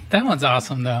 that one's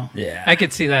awesome though. Yeah. I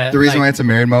could see that. The reason why like, it's a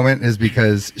married moment is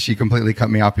because she completely cut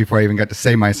me off before I even got to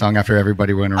say my song after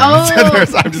everybody went around. Oh. and said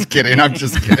theirs. I'm just kidding. I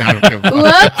don't give a fuck.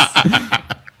 Whoops.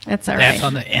 That's all that's right.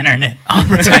 on the internet all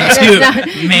the time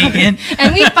too, Megan.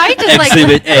 And we fight just like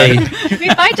Exhibit A. we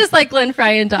fight just like Glenn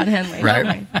Frey and Don Henley. Right.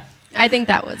 don't we? I think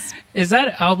that was. Is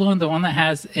that album the one that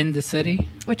has In the City?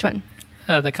 Which one?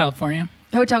 The California?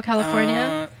 Hotel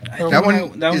California? That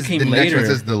one came the later. next one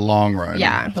says The Long Run.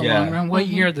 Yeah. The Long Run. What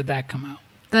year did that come out?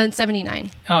 Then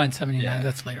 79. Oh, in 79. Yeah.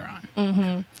 That's later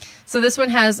on. So this one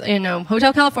has,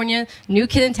 Hotel California, New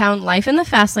Kid in Town, Life in the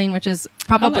Fast Lane, which is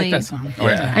probably. I like that song. Oh,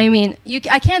 yeah. I mean,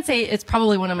 I can't say it's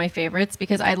probably one of my favorites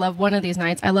because I love One of These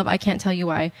Nights. I love I Can't Tell You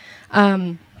Why.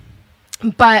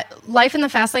 But Life in the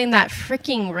Fast Lane, that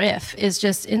freaking riff is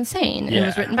just insane. Yeah. It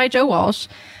was written by Joe Walsh.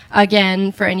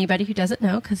 Again, for anybody who doesn't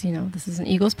know, because, this is an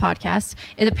Eagles podcast,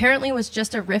 it apparently was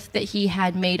just a riff that he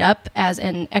had made up as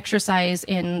an exercise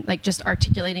in, just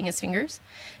articulating his fingers.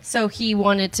 So he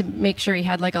wanted to make sure he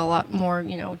had, a lot more,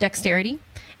 dexterity.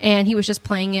 And he was just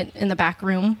playing it in the back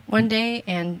room one day,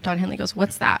 and Don Henley goes,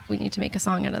 "What's that? We need to make a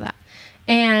song out of that."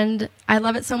 And I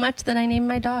love it so much that I named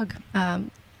my dog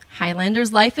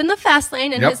Highlander's Life in the Fast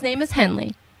Lane, and his name is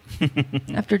Henley,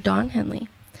 after Don Henley.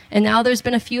 And now there's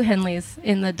been a few Henleys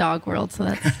in the dog world,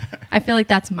 so I feel like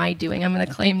that's my doing. I'm going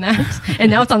to claim that.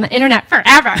 And now it's on the internet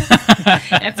forever.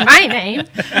 It's my name.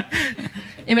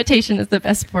 Imitation is the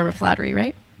best form of flattery,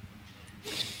 right?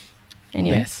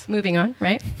 Anyways, Yes. Moving on,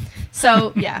 right?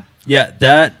 So, yeah. Yeah,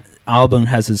 that album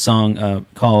has a song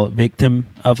called "Victim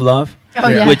of Love," Oh,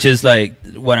 yeah. which is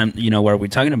what we're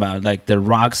talking about, the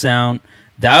rock sound.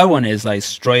 That one is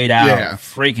straight out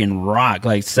freaking rock,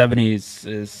 70s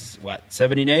is what,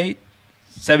 78,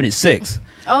 76.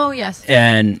 Oh, yes.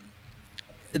 And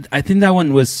I think that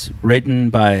one was written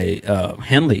by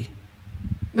Henley.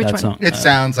 Which that one? song. It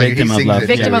sounds like Victim he of sings Love. it.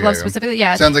 Victim of Love specifically,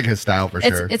 yeah. Sounds like his style for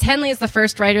sure. It's Henley is the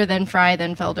first writer, then Fry,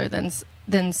 then Felder,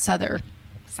 then Souther.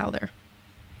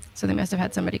 So they must have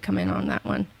had somebody come in on that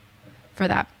one for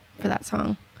that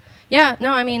song. Yeah,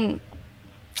 no, I mean,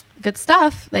 good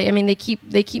stuff. They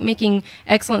keep making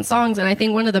excellent songs, and I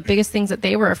think one of the biggest things that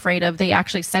they were afraid of, they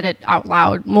actually said it out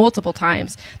loud multiple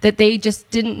times, that they just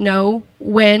didn't know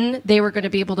when they were going to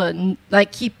be able to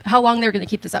how long they were going to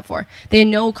keep this up for. They had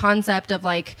no concept of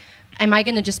am I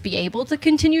going to just be able to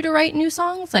continue to write new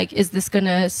songs? Is this going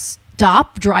to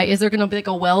stop? Dry? Is there going to be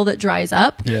a well that dries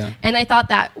up? Yeah. And I thought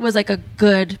that was a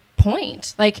good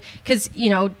point, because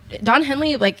Don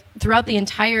Henley, throughout the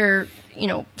entire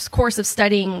course of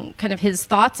studying kind of his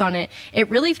thoughts on it, it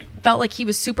really felt like he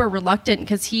was super reluctant,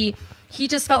 because he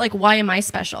just felt like, why am I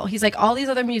special? He's like, all these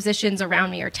other musicians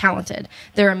around me are talented,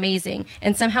 they're amazing,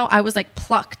 and somehow I was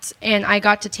plucked, and I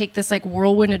got to take this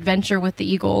whirlwind adventure with the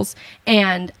Eagles,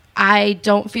 and I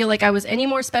don't feel like I was any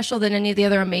more special than any of the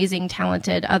other amazing,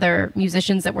 talented other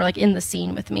musicians that were in the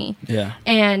scene with me. Yeah.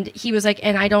 And he was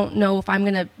and I don't know if I'm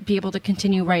going to be able to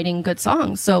continue writing good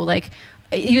songs. So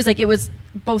he was it was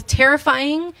both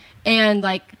terrifying and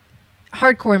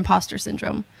hardcore imposter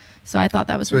syndrome. So I thought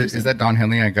that was really Is that Don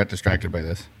Henley? I got distracted by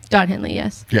this. Don Henley,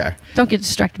 yes. Yeah. Don't get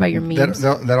distracted by your memes.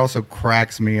 That also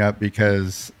cracks me up,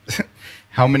 because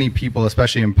how many people,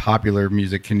 especially in popular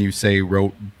music, can you say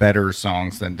wrote better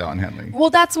songs than Don Henley? Well,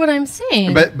 that's what I'm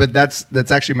saying. But that's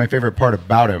actually my favorite part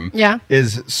about him. Yeah.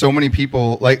 Is so many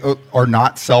people are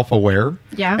not self-aware.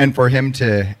 Yeah. And for him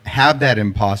to have that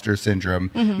imposter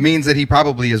syndrome means that he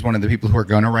probably is one of the people who are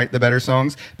going to write the better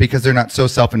songs, because they're not so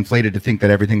self-inflated to think that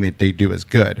everything that they do is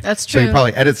good. That's So true. he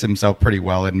probably edits himself pretty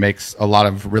well and makes a lot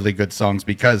of really good songs,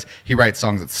 because he writes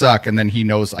songs that suck, and then he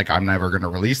knows I'm never going to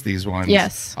release these ones.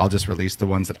 Yes. I'll just release the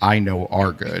ones that I know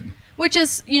are good. Which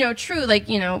is, true.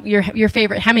 Your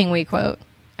favorite Hemingway quote.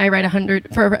 I write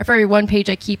 100 for every one page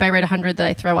I keep. I write 100 that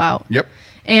I throw out. Yep.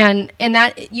 And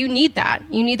that you need that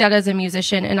as a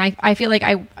musician. And I feel like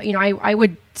I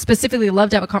would specifically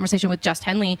love to have a conversation with Just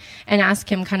Henley and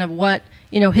ask him kind of what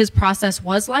his process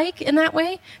was like in that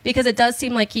way, because it does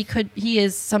seem like he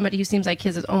is somebody who seems like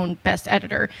his own best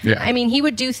editor. Yeah. I mean, he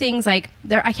would do things I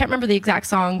can't remember the exact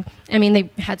song. I mean, they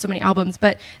had so many albums,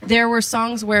 but there were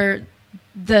songs where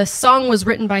the song was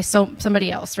written by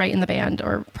somebody else, right, in the band,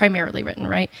 or primarily written,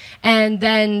 right? And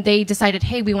then they decided,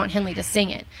 hey, we want Henley to sing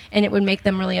it, and it would make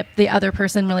them the other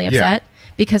person really upset,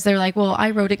 because they're like, well,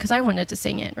 I wrote it because I wanted to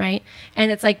sing it, right? And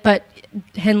it's but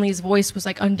Henley's voice was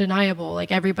undeniable.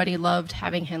 Everybody loved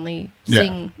having Henley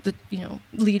sing the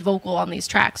lead vocal on these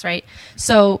tracks, right?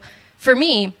 So for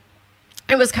me,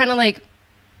 it was kind of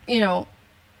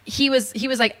he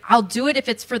was like, I'll do it if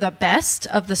it's for the best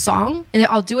of the song, and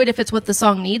I'll do it if it's what the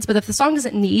song needs. But if the song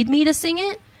doesn't need me to sing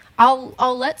it,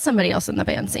 I'll let somebody else in the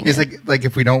band sing It's it. like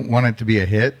if we don't want it to be a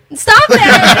hit. Stop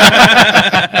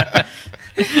it!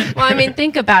 Well, I mean,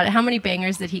 think about it. How many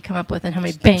bangers did he come up with, and how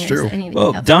many bangers? true.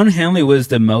 Well, Don Henley was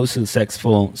the most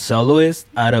successful soloist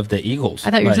out of the Eagles.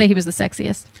 I thought you were saying he was the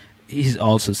sexiest. he's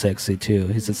also sexy too.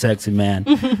 He's a sexy man,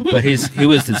 but he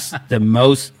was the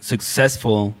most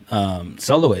successful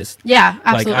soloist. Yeah,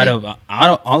 absolutely. Like out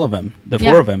of all of them, the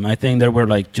four of them, I think they were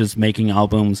like just making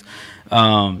albums.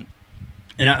 And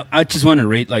I just want to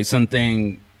read like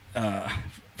something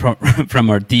from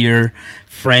our dear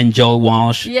friend Joel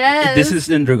Walsh. Yes. This is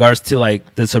in regards to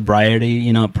like the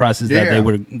sobriety, process that they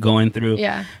were going through.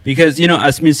 Yeah. Because,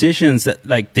 as musicians that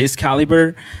like this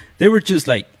caliber, they were just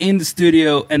like in the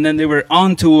studio and then they were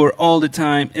on tour all the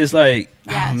time. It's like,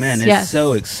 oh man, it's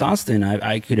so exhausting.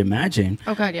 I could imagine.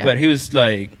 Oh God, yeah. But he was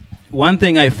like, one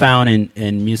thing I found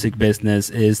in music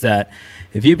business is that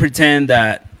if you pretend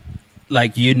that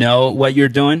like you know what you're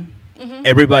doing,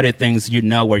 everybody thinks you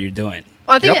know what you're doing.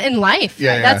 Well, I think in life,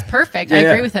 that's perfect. I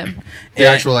agree with him. The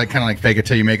actual like kind of like fake it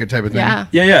till you make it type of thing.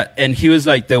 Yeah. And he was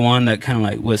like the one that kind of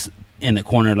like was in the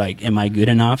corner, like, am I good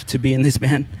enough to be in this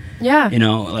band? Yeah.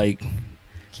 Like.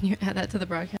 Can you add that to the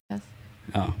broadcast?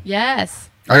 Oh. Yes.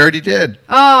 I already did.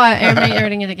 Oh, I'm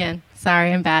editing it again.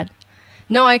 Sorry, I'm bad.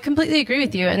 No, I completely agree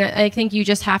with you, and I think you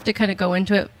just have to kind of go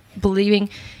into it believing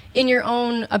in your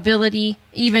own ability,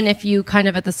 even if you kind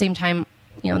of at the same time,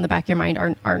 in the back of your mind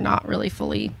are not really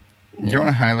fully. Do you want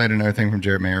to highlight another thing from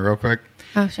Jarrett Mayer real quick?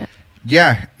 Oh, shit.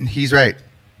 Yeah, he's right.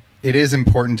 It is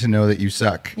important to know that you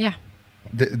suck. Yeah.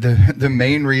 The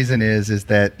main reason is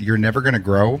that you're never going to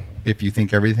grow if you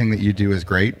think everything that you do is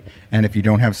great, and if you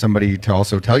don't have somebody to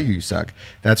also tell you suck.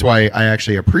 That's why I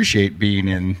actually appreciate being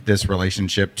in this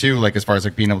relationship too, like as far as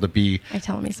like being able to be. I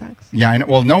tell him he sucks. Yeah, I know.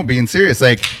 Well, no, being serious.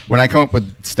 Like when I come up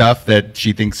with stuff that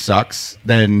she thinks sucks,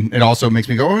 then it also makes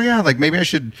me go, oh yeah, like maybe I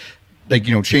should. Like,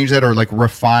 change that or like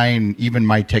refine even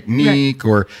my technique,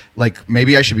 or like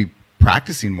maybe I should be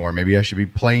practicing more. Maybe I should be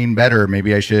playing better.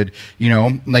 Maybe I should,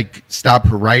 like stop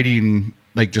writing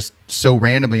like just so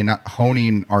randomly and not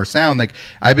honing our sound. Like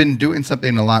I've been doing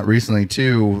something a lot recently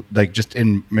too, like just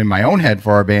in my own head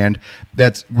for our band,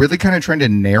 that's really kind of trying to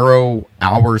narrow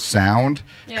our sound.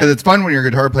 Because it's fun when you're a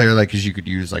guitar player, like, because you could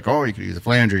use like, you could use a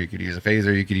flanger, you could use a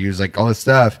phaser, you could use like all this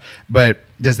stuff. But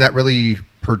does that really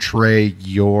portray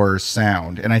your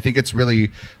sound? And I think it's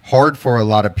really hard for a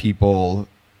lot of people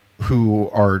who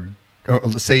are,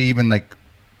 say even like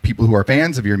people who are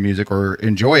fans of your music or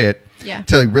enjoy it,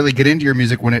 to like really get into your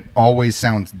music when it always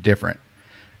sounds different.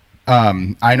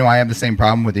 I know I have the same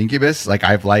problem with Incubus. Like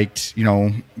I've liked,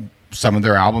 some of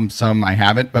their albums, some I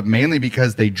haven't, but mainly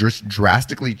because they just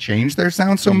drastically changed their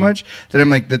sound so much that I'm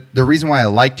like, the reason why I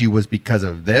liked you was because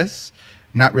of this,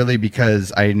 not really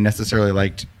because I necessarily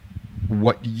liked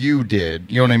what you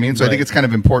did. You know what I mean? So I think it's kind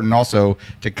of important also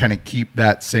to kind of keep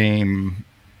that same,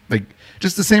 like,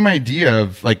 just the same idea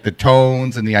of like the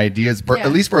tones and the ideas,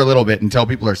 at least for a little bit, until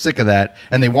people are sick of that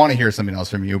and they want to hear something else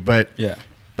from you. But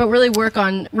really work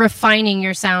on refining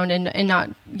your sound and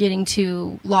not getting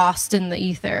too lost in the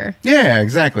ether. Yeah,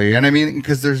 exactly. And I mean,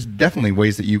 because there's definitely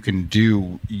ways that you can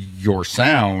do your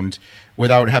sound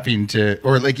without having to,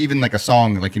 or like even like a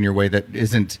song like in your way that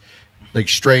isn't like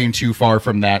straying too far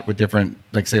from that with different,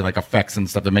 like say like effects and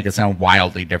stuff that make it sound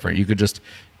wildly different. You could just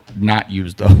not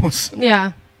use those.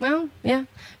 Yeah. Well, yeah.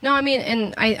 No, I mean,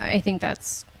 and I think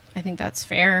that's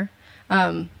fair.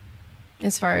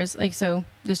 As far as like, so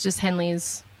there's just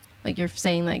Henley's, like you're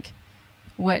saying, like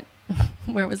what,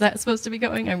 where was that supposed to be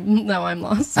going? I'm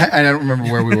lost. I don't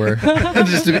remember where we were.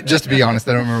 just to be honest,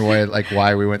 I don't remember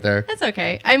why we went there. That's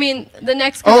okay. I mean, the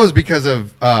next. Oh, it was because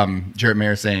of Jarrett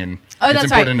Mayer saying it's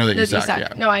important to know that you suck.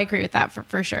 Yeah. No, I agree with that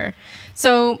for sure.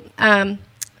 So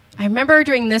I remember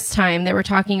during this time they were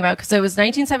talking about, because it was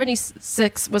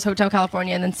 1976 was Hotel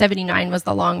California, and then 79 was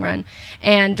The Long Run.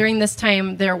 And during this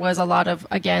time there was a lot of,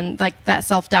 again, like that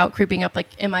self-doubt creeping up, like,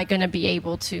 am I going to be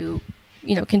able to,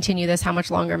 continue this? How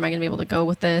much longer am I going to be able to go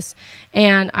with this?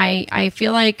 And I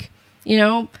feel like,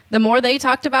 the more they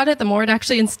talked about it, the more it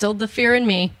actually instilled the fear in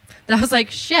me. That I was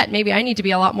like, shit, maybe I need to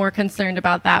be a lot more concerned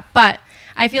about that. But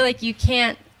I feel like you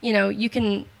can't, you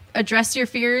can address your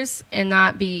fears and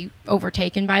not be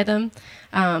overtaken by them.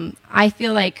 I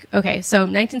feel like, okay, so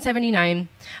 1979,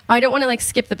 I don't want to like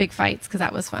skip the big fights because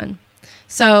that was fun.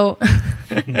 So,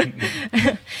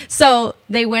 so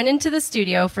they went into the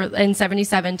studio in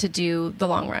 77 to do The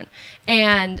Long Run.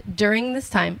 And during this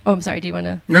time, I'm sorry, do you want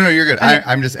to? No, you're good.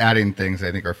 I'm just adding things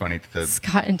I think are funny to the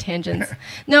Scott and tangents.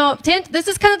 No, this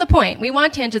is kind of the point. We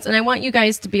want tangents, and I want you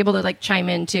guys to be able to like chime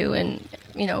in too and,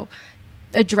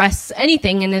 address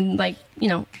anything, and then like,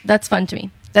 that's fun to me.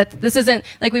 that this isn't,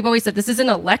 like we've always said, this isn't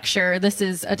a lecture, this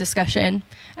is a discussion,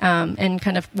 and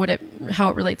kind of how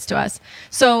it relates to us.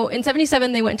 So in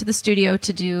 77, they went to the studio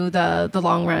to do the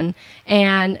long run.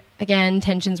 And again,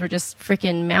 tensions were just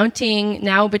freaking mounting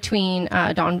now between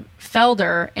Don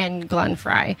Felder and Glenn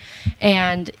Frey.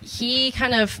 And he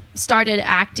kind of started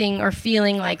acting or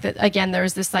feeling like that, again,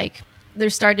 there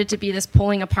started to be this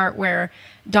pulling apart where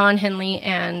Don Henley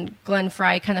and Glenn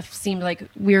Frey kind of seemed like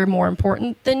we're more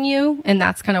important than you. And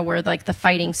that's kind of where like the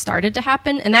fighting started to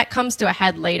happen. And that comes to a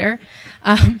head later.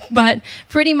 But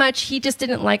pretty much he just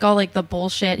didn't like all like the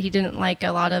bullshit. He didn't like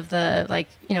a lot of the like,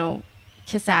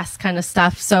 kiss ass kind of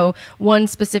stuff. So one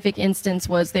specific instance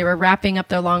was they were wrapping up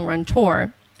their long run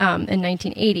tour in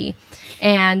 1980,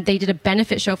 and they did a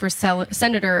benefit show for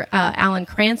Senator Alan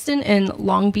Cranston in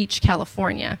Long Beach,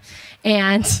 California.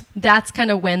 And that's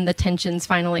kind of when the tensions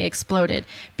finally exploded,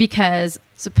 because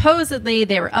supposedly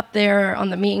they were up there on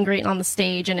the meet and greet and on the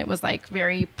stage, and it was like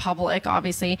very public,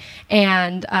 obviously.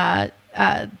 And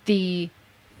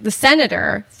the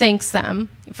senator thanks them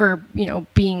for,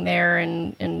 being there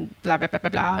and blah, blah, blah, blah,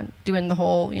 blah, doing the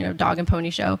whole, dog and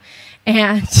pony show.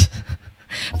 And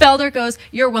Felder goes,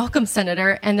 "You're welcome,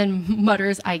 Senator," and then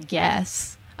mutters, "I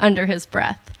guess," under his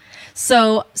breath.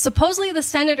 So supposedly the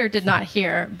senator did not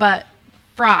hear, but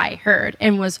Frey heard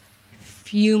and was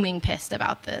fuming pissed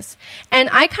about this. And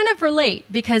I kind of relate,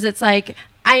 because it's like,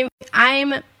 I'm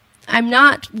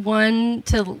not one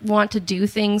to want to do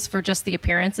things for just the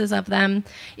appearances of them.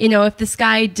 If this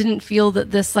guy didn't feel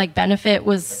that this like benefit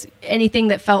was anything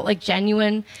that felt like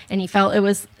genuine, and he felt it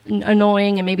was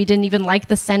annoying and maybe didn't even like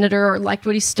the senator or liked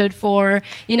what he stood for,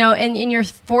 and you're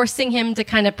forcing him to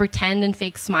kind of pretend and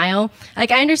fake smile. Like,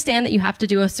 I understand that you have to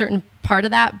do a certain part of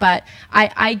that, but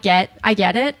I get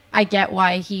it. I get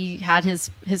why he had his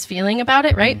feeling about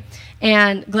it, right?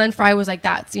 And Glenn Frey was like,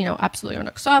 that's, absolutely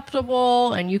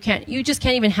unacceptable, and you just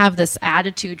can't even have this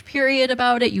attitude period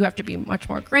about it. You have to be much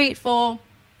more grateful.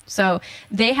 So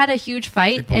they had a huge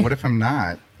fight. But what if I'm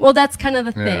not? Well, that's kind of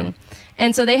the thing.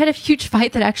 And so they had a huge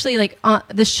fight that actually, like,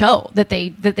 the show that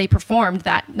they performed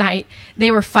that night,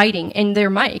 they were fighting, and they're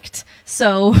mic'd.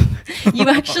 So you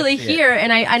actually hear,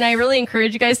 and I really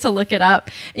encourage you guys to look it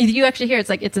up. You actually hear, it's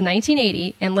a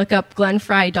 1980, and look up Glenn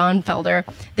Frey, Don Felder.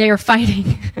 They are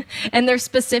fighting, and they're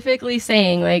specifically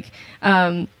saying, like,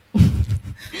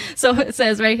 so it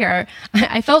says right here,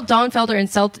 "I felt Don Felder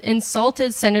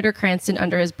insulted Senator Cranston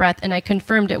under his breath, and I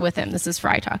confirmed it with him." This is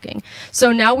Frey talking.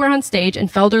 "So now we're on stage,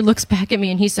 and Felder looks back at me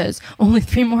and he says, 'Only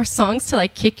 3 more songs till I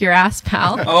kick your ass,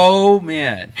 pal.'" Oh,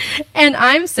 man. And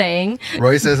I'm saying...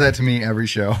 Roy says that to me every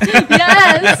show.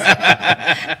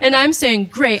 Yes! And I'm saying,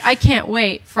 "Great, I can't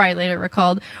wait," Frey later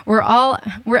recalled. We're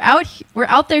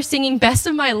out there singing Best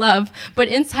of My Love, but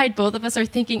inside both of us are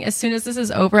thinking, as soon as this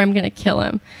is over, I'm going to kill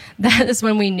him. That is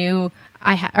when we knew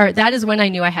that is when I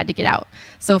knew I had to get out.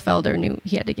 So Felder knew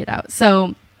he had to get out.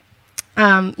 So,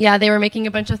 they were making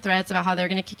a bunch of threats about how they were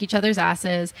going to kick each other's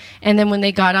asses. And then when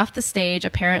they got off the stage,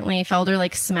 apparently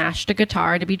Felder smashed a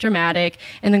guitar to be dramatic.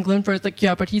 And then Glenn Frey's like,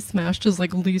 "Yeah, but he smashed his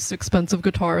least expensive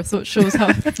guitar." So it shows how.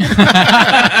 And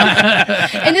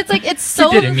it's it's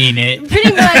so. He didn't mean it.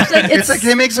 Pretty much. It's like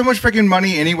they make so much freaking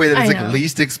money anyway that it's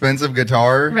least expensive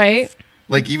guitar. Right.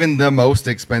 Like, even the most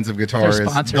expensive guitar is the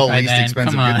least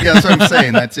expensive. Yeah, that's what I'm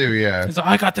saying. That too, yeah. So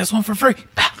I got this one for free.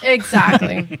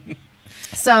 Exactly.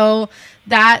 So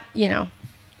that,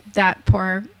 that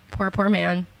poor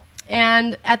man.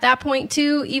 And at that point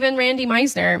too, even Randy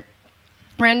Meisner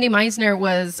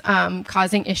was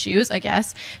causing issues, I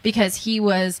guess, because he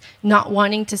was not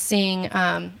wanting to sing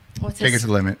Take It to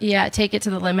the Limit. Yeah, Take It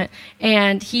to the Limit.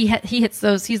 And he hits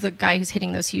those, he's the guy who's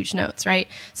hitting those huge notes, right?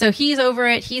 So he's over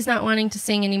it. He's not wanting to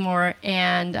sing anymore.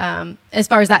 And as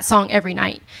far as that song every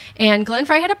night. And Glenn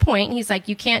Frey had a point. He's like,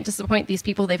 you can't disappoint these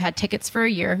people. They've had tickets for a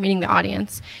year, meaning the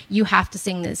audience. You have to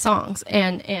sing these songs.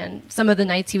 And some of the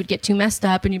nights he would get too messed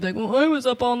up and he'd be like, "Well, I was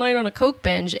up all night on a Coke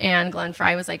binge." And Glenn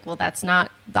Frey was like, "Well, that's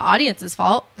not the audience's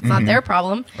fault. It's not their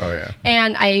problem." Oh, yeah.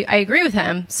 And I agree with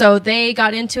him. So they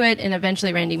got into it, and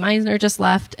eventually Randy Meisner just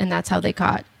left, and that's how they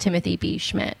got Timothy B.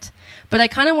 Schmidt. But I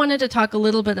kind of wanted to talk a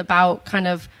little bit about kind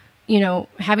of,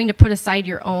 having to put aside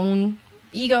your own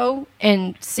ego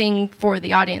and sing for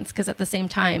the audience, because at the same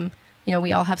time,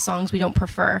 we all have songs we don't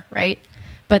prefer, right?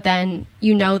 But then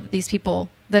that these people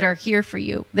that are here for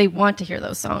you, they want to hear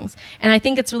those songs. And I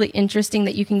think it's really interesting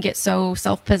that you can get so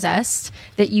self-possessed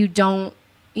that you don't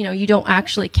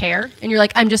actually care. And you're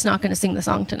like, "I'm just not going to sing the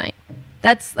song tonight."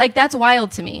 That's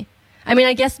wild to me. I mean,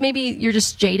 I guess maybe you're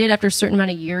just jaded after a certain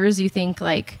amount of years. You think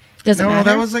Doesn't matter.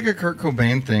 That was like a Kurt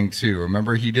Cobain thing too.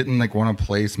 Remember, he didn't like want to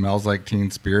play "Smells Like Teen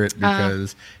Spirit"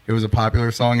 because it was a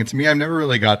popular song. And to me, I've never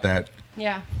really got that.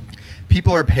 Yeah.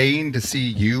 People are paying to see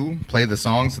you play the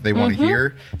songs that they want to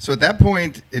hear. So at that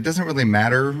point, it doesn't really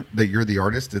matter that you're the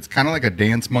artist. It's kind of like a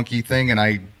dance monkey thing, and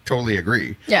I totally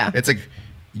agree. Yeah. It's like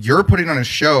you're putting on a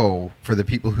show for the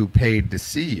people who paid to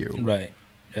see you. Right.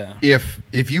 Yeah.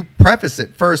 If you preface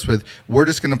it first with we're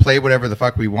just going to play whatever the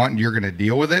fuck we want and you're going to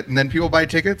deal with it, and then people buy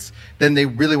tickets, then they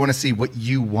really want to see what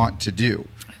you want to do.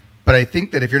 But I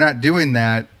think that if you're not doing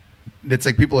that, it's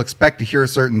like people expect to hear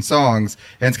certain songs,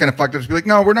 and it's kind of fucked up to be like,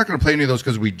 no, we're not going to play any of those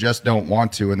because we just don't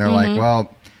want to. And they're like,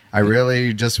 well, I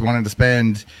really just wanted to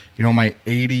spend, my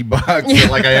 $80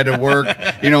 that, like I had to work,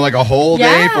 like a whole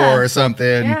day for or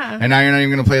something. Yeah. And now you're not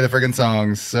even going to play the friggin'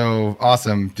 songs. So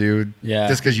awesome, dude. Yeah.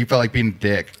 Just because you felt like being a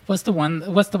dick. What's the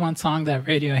one song that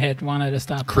Radiohead wanted to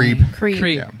stop Creep. playing?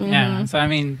 Creep. Yeah. Yeah. So I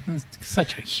mean, it's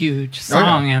such a huge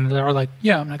song, and they're like,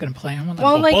 "Yeah, I'm not going to play." I'm like,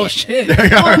 Well, like- bullshit.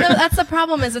 Well, no, that's the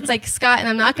problem. Is it's like Scott, and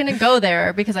I'm not going to go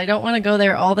there because I don't want to go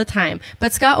there all the time.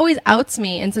 But Scott always outs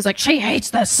me and says like, she hates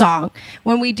this song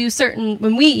when we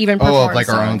even perform Like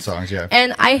our own songs. songs, yeah.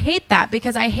 And I hate that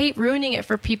because I hate ruining it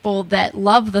for people that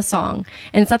love the song.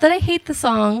 And it's not that I hate the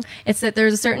song; it's that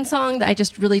there's a certain song that I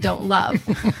just really don't love.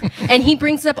 And he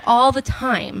brings it up all the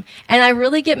time, and I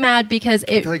really get mad because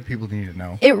I feel like people need to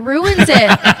know. it ruins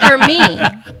it for me.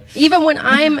 Even when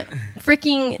I'm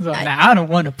freaking. So now I don't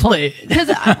want to play it. Because,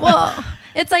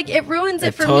 it's like it ruins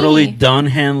it for Totally me. Don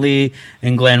Henley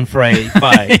and Glenn Frey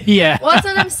fight. Yeah. Well, that's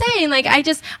what I'm saying. Like, I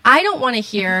don't want to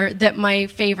hear that my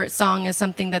favorite song is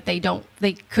something that they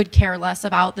could care less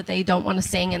about, that they don't want to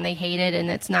sing and they hate it and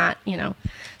it's not,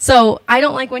 So I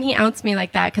don't like when he outs me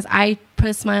like that because I put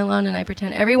a smile on and I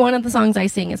pretend every one of the songs I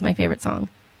sing is my favorite song.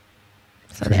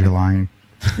 So Because you're lying.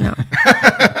 No.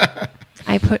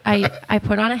 I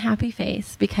put on a happy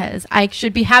face because I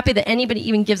should be happy that anybody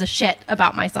even gives a shit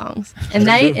about my songs, and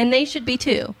they should be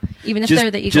too, even if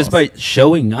they're the Eagles. Just by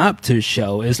showing up to a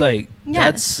show is like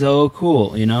that's so cool,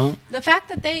 The fact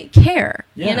that they care,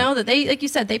 Yeah. that they, like you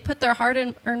said, they put their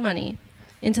hard-earned money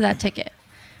into that ticket.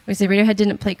 We say Radiohead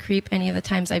didn't play Creep any of the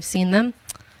times I've seen them.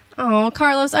 Oh,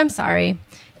 Carlos, I'm sorry.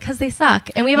 Because they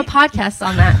suck. And we have a podcast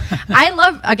on that. I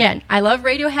love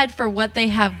Radiohead for what they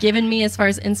have given me as far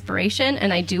as inspiration.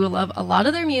 And I do love a lot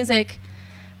of their music.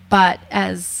 But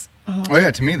Oh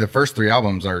yeah, to me the first 3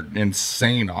 albums are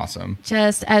insane awesome.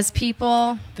 just as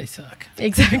people. They suck.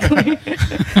 Exactly.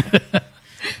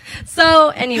 So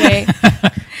anyway,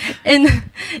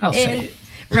 I'll say it.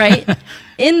 Right.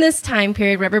 In this time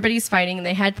period where everybody's fighting,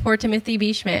 they had poor Timothy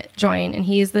B. Schmidt join, and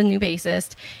he's the new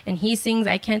bassist, and he sings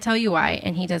I Can't Tell You Why,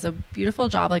 and he does a beautiful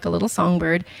job like a little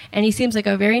songbird, and he seems like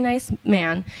a very nice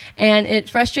man. And it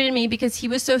frustrated me because he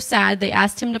was so sad. They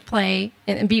asked him to play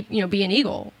and be an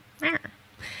eagle.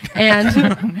 And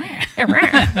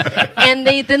and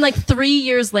they then like 3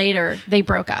 years later they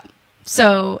broke up.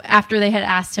 So after they had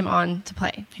asked him on to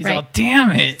play, He's right? all,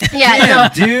 damn it. Yeah,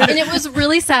 dude. And it was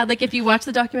really sad. Like if you watch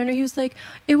the documentary, he was like,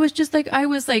 it was just like I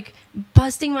was like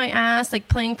busting my ass, like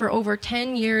playing for over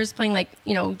 10 years, playing like,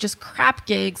 just crap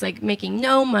gigs, like making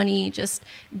no money, just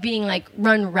being like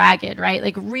run ragged, right?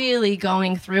 Like really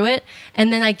going through it.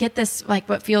 And then I get this like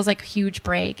what feels like a huge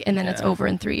break, and then it's over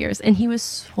in 3 years. And he was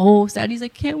so sad. He's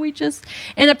like, can't we just?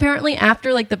 And apparently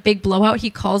after like the big blowout, he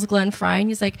calls Glenn Frey and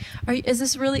he's like, is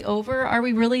this really over? Are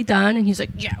we really done? And he's like,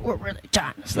 yeah, we're really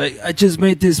done. It's like I just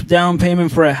made this down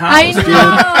payment for a house. I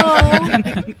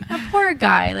Dude. know. A poor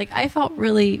guy. Like I felt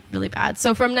really, really bad.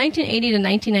 So from 1980 to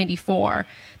 1994,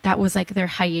 that was like their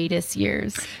hiatus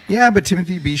years. Yeah, but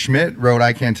Timothy B. Schmidt wrote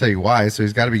I Can't Tell You Why, so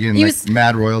he's got to be getting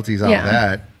mad royalties out of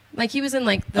that. Like he was in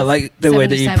like I like the way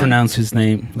that you pronounce his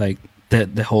name, like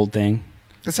the whole thing.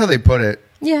 That's how they put it.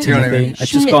 Yeah. You know what I mean? I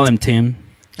just call him Tim.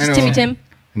 I know. Timmy Tim.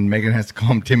 And Megan has to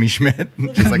call him Timmy Schmidt,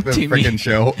 just like the Timmy. freaking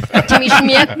show. Timmy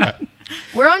Schmidt.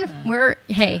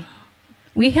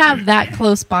 We have that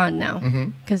close bond now.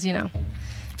 Because,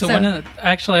 So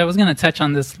actually, I was going to touch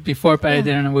on this before, but I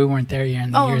didn't know we weren't there yet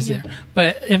in the years there.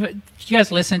 But if you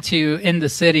guys listen to In the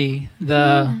City,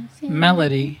 the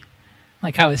melody,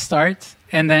 like how it starts,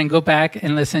 and then go back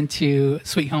and listen to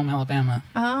Sweet Home Alabama.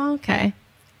 Oh, okay.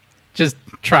 Just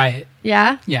try it.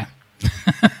 Yeah? Yeah.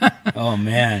 Oh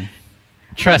man.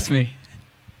 Trust me.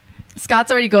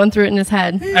 Scott's already going through it in his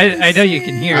head. I know you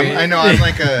can hear it. I know. I'm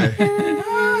like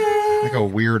a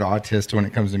weird autist when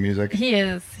it comes to music. He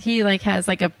is. He like has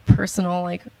like a personal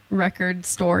like record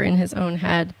store in his own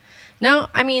head. No,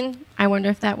 I mean, I wonder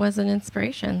if that was an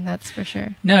inspiration. That's for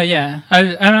sure. No, yeah.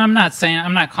 I'm not saying,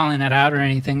 I'm not calling it out or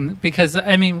anything, because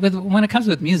I mean, when it comes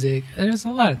with music, there's a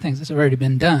lot of things that's already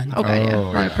been done. Okay, yeah, a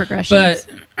lot of yeah. progressions.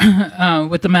 But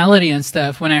with the melody and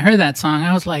stuff, when I heard that song,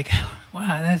 I was like,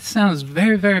 wow, that sounds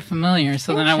very, very familiar.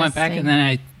 So then I went back and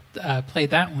then I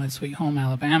played that one, Sweet Home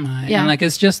Alabama. Yeah. And like,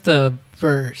 it's just the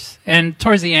verse. And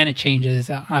towards the end, it changes,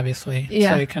 obviously.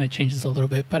 Yeah. So it kind of changes a little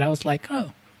bit. But I was like,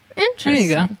 oh, Interesting.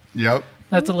 there you go. Yep.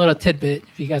 That's a little tidbit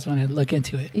if you guys want to look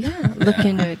into it. Yeah, look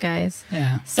into it, guys.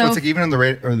 Yeah. So It's like even on the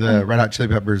Red Hot Chili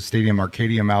Peppers Stadium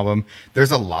Arcadium album,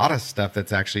 there's a lot of stuff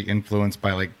that's actually influenced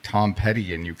by like Tom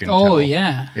Petty, and you can Oh, tell.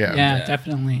 yeah. Yeah. Yeah,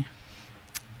 definitely.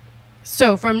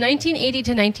 So from 1980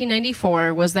 to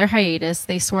 1994 was their hiatus.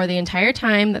 They swore the entire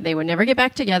time that they would never get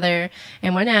back together.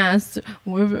 And when asked,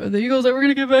 were the Eagles ever going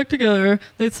to get back together,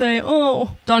 they'd say,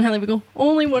 oh, Don Henley would go,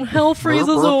 only when hell freezes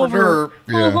over.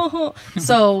 Yeah.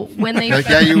 So when they... Like,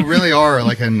 yeah, you really are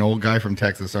like an old guy from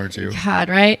Texas, aren't you? God,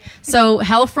 right? So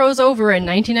hell froze over in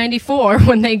 1994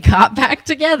 when they got back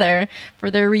together for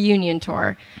their reunion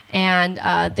tour. And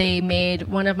they made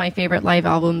one of my favorite live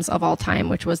albums of all time,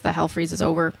 which was the Hell Freezes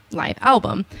Over live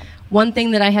album. One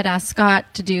thing that I had asked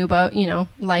Scott to do about,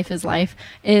 Life is Life,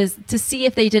 is to see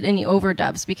if they did any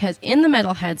overdubs, because in the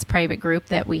Metalheads private group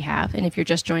that we have, and if you're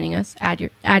just joining us, add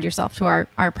yourself to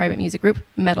our private music group,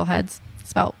 Metalheads,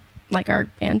 spelled like our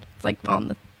band, it's like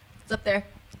it's up there.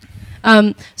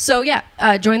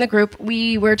 Join the group.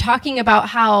 We were talking about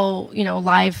how,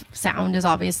 live sound is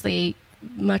obviously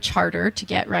much harder to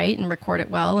get right and record it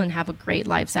well and have a great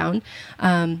live sound.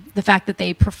 The fact that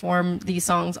they perform these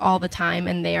songs all the time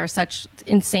and they are such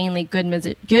insanely good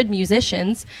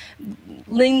musicians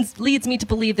leads me to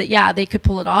believe that, yeah, they could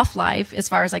pull it off live, as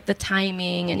far as like the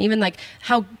timing and even like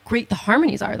how great the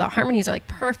harmonies are. The harmonies are like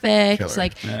perfect. Killer.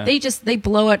 Like Yeah. they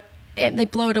blow it. They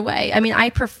blow it away. I mean, I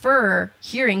prefer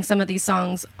hearing some of these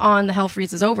songs on the Hell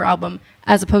Freezes Over album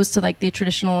as opposed to like the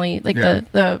traditionally, like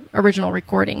the original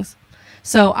recordings.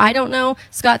 So I don't know.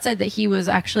 Scott said that he was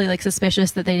actually like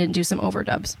suspicious that they didn't do some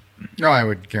overdubs. No, I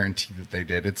would guarantee that they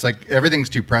did. It's like everything's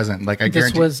too present. Like I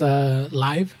This guarantee. was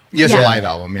live? Yes, Yeah. a live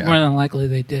album. More Yeah. than likely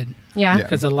they did. Yeah. Yeah.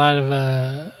 Because a lot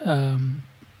of,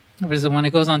 what is it, when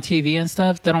it goes on TV and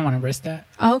stuff, they don't want to risk that.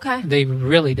 Oh, okay. They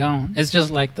really don't. It's just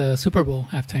like the Super Bowl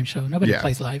halftime show. Nobody Yeah.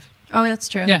 plays live. Oh, that's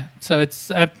true. Yeah. So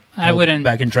it's, I wouldn't.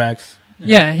 Backing tracks.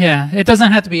 Yeah, yeah. It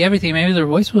doesn't have to be everything. Maybe their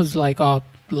voice was like all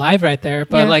live right there,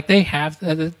 but Yeah. like they have,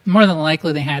 more than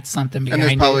likely they had something And behind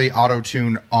there's it. probably auto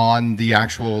tune on the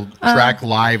actual track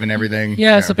live and everything.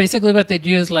 Yeah, so basically what they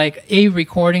do is like a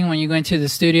recording when you go into the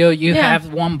studio, you Yeah.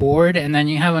 have one board and then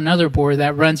you have another board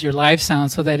that runs your live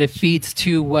sound so that it feeds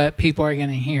to what people are going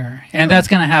to hear. And that's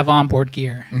going to have onboard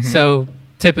gear. So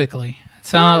typically.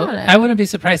 So Got it. I wouldn't be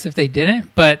surprised if they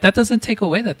didn't, but that doesn't take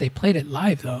away that they played it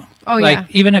live though. Oh, like, yeah.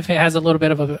 even if it has a little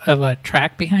bit of a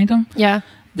track behind them, Yeah.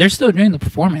 they're still doing the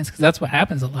performance because that's what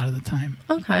happens a lot of the time.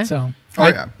 Okay. So, Oh,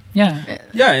 yeah. yeah.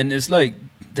 Yeah, and it's like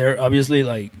they're obviously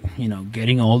like,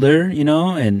 getting older,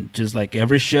 and just like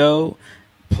every show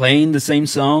playing the same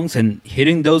songs and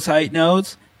hitting those high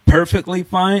notes perfectly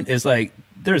fine. It's like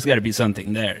there's got to be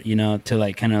something there, to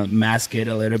like kind of mask it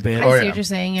a little bit. I Oh, see yeah. what you're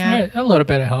saying. Yeah. A little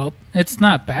bit of help. It's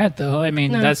not bad though. I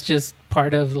mean, No. that's just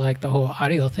part of like the whole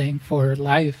audio thing for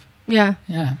live. Yeah.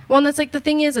 Yeah. Well, and that's like the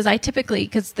thing is I typically,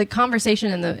 because the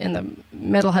conversation in the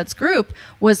Metalheads group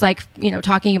was like,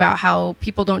 talking about how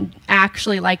people don't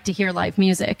actually like to hear live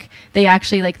music. They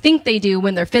actually like think they do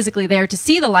when they're physically there to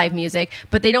see the live music,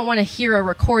 but they don't want to hear a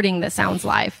recording that sounds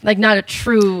live, like not a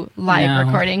true live No.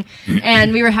 recording.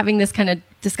 And we were having this kind of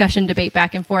discussion, debate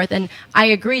back and forth, and I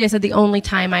agreed. I said the only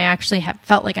time I actually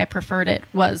felt like I preferred it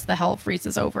was the Hell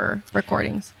Freezes Over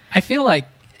recordings. I feel like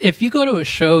if you go to a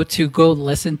show to go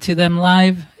listen to them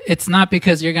live, it's not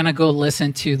because you're going to go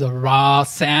listen to the raw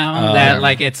sound that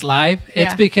like it's live.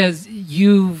 It's Yeah. because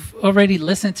you've already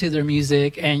listened to their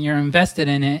music and you're invested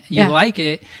in it. You Yeah. like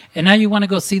it. And now you want to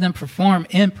go see them perform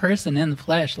in person, in the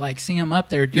flesh, like see them up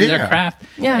there, do their Yeah. craft.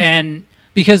 Yeah. And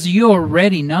because you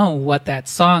already know what that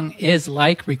song is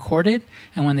like recorded.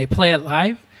 And when they play it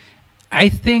live, I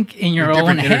think in your A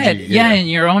own different head, energy, yeah, yeah. in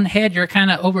your own head, you're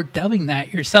kind of overdubbing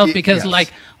that yourself because, Yes.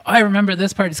 like, oh, I remember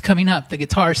this part is coming up, the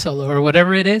guitar solo or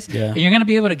whatever it is. Yeah. And you're going to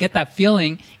be able to get that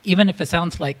feeling, even if it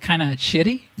sounds like kind of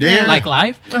shitty, Yeah. like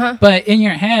live. Uh-huh. But in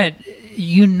your head,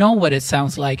 you know what it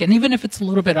sounds like. And even if it's a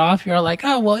little bit off, you're like,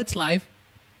 oh, well, it's live.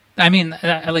 I mean,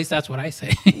 at least that's what I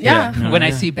say. Yeah. when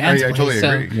I see bands I play. totally So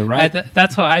agree. You're right.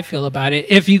 that's how I feel about it.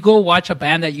 If you go watch a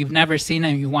band that you've never seen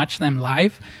and you watch them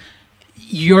live,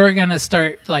 you're going to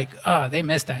start like, oh, they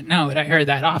missed that note. I heard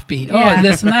that offbeat. Yeah. Oh,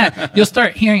 this and that. You'll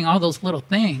start hearing all those little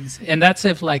things. And that's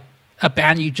if like a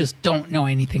band you just don't know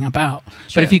anything about.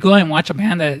 Sure. But if you go and watch a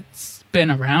band that's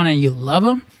been around and you love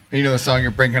them, You know the song,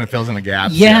 your brain kind of fills in the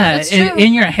gaps. yeah, That's true.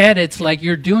 in your head, it's like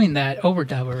you're doing that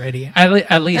overdub already.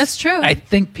 At least That's true. I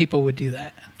think people would do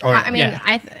that. Or, I mean, Yeah.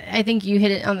 I think you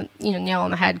hit it on nail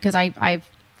on the head because I've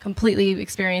completely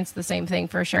experienced the same thing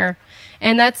for sure,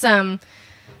 and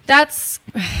that's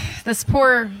this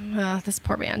poor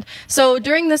band. So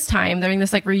during this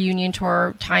like reunion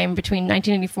tour time between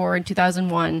 1994 and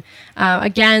 2001,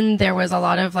 again there was a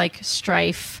lot of like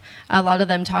strife. A lot of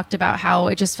them talked about how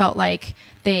it just felt like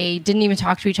they didn't even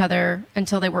talk to each other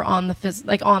until they were on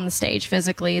the stage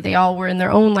physically. They all were in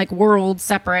their own like world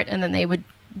separate, and then they would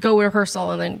go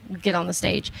rehearsal and then get on the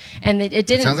stage. And it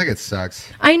didn't. Sounds like it sucks.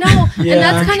 I know. Yeah. And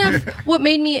that's kind of what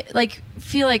made me like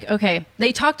feel like, okay,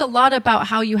 they talked a lot about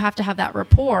how you have to have that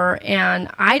rapport, and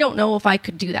I don't know if I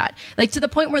could do that. Like to the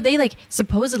point where they like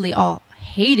supposedly all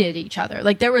hated each other.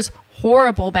 Like there was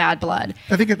horrible bad blood.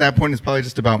 I think at that point it's probably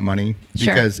just about money,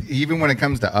 Sure. because even when it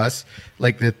comes to us,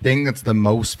 like the thing that's the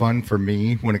most fun for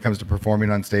me when it comes to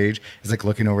performing on stage is like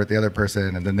looking over at the other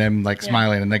person and then them like Yeah.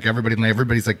 smiling and like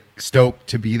everybody's like stoked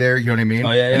to be there. You know what I mean?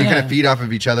 Oh, yeah, And you yeah. kind of feed off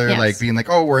of each other, Yes. like being like,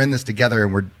 oh, we're in this together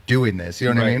and we're doing this. You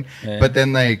know what I Right. mean? Yeah. But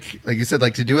then like you said,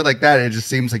 like to do it like that, it just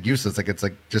seems like useless. Like it's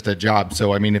like just a job.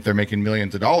 So I mean, if they're making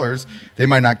millions of dollars, they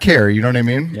might not care. You know what I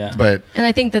mean? Yeah. But And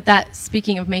I think that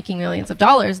speaking of making millions of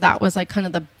dollars, that was like kind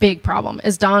of the big problem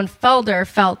is Don Felder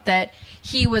felt that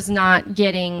he was not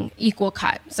getting equal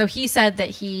cut. So he said that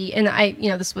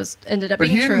this ended up he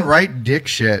being true. didn't write dick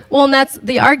shit. Well, and that's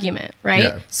the argument, right?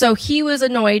 Yeah. So he was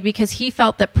annoyed because he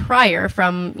felt that prior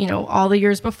from, all the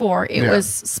years before, it Yeah. was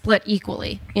split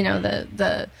equally.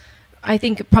 I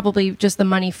think probably just the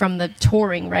money from the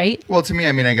touring, right? Well, to me,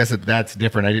 I mean, I guess that's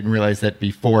different. I didn't realize that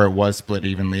before it was split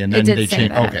evenly, and then It did they say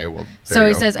changed. that. Okay, well, there So you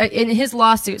he go. says in his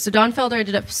lawsuit, so Don Felder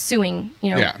ended up suing,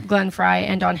 Yeah. Glenn Fry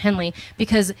and Don Henley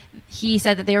because he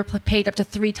said that they were paid up to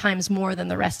 3 times more than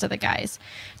the rest of the guys.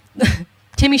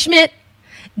 Timmy Schmidt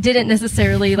didn't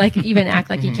necessarily like even act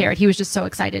like he cared. He was just so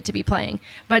excited to be playing.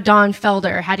 But Don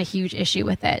Felder had a huge issue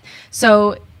with it.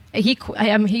 So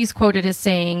he's quoted as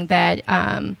saying that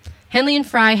Henley and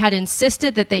Fry had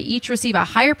insisted that they each receive a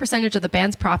higher percentage of the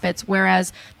band's profits,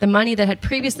 whereas the money had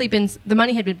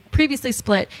been previously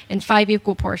split in 5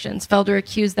 equal portions. Felder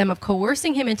accused them of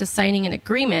coercing him into signing an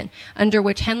agreement under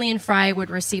which Henley and Fry would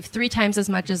receive 3 times as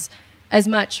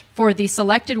much for the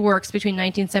selected works between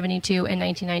 1972 and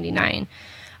 1999.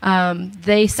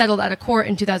 They settled out of court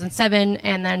in 2007,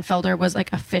 and then Felder was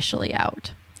like officially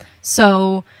out.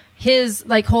 So his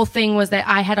like whole thing was that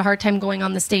I had a hard time going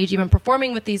on the stage, even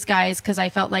performing with these guys, because I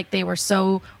felt like they were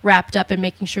so wrapped up in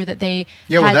making sure that they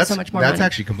had so much more that's money.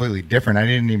 actually completely different. I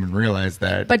didn't even realize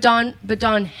that. But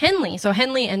Don Henley, so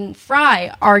Henley and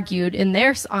Fry argued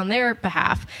on their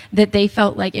behalf that they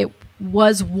felt like it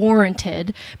was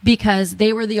warranted because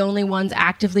they were the only ones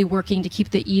actively working to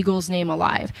keep the Eagles name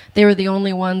alive. They were the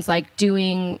only ones like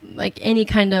doing like any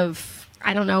kind of,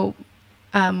 I don't know,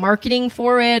 marketing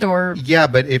for it or Yeah,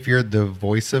 but if you're the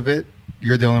voice of it,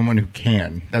 you're the only one who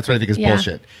can. That's what I think is Yeah.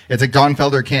 bullshit. It's like Don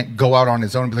Felder can't go out on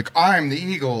his own and be like, I'm the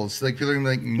Eagles. Like people are gonna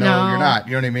be like, no, No. you're not.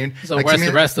 You know what I mean? So like, to where's me,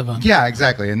 the rest of them? Yeah,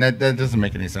 exactly. And that doesn't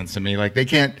make any sense to me. Like they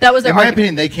can't. That was their in my argument.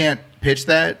 opinion, they can't pitch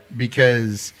that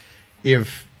because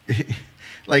if.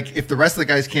 Like if the rest of the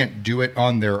guys can't do it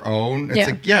on their own,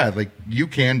 it's Yeah. like you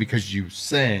can because you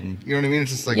sang. You know what I mean?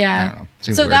 It's just like I don't know.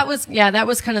 Seems So weird. that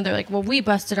was kind of their like, well, we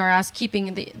busted our ass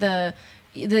keeping the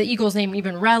Eagles name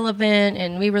even relevant,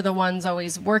 and we were the ones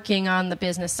always working on the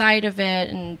business side of it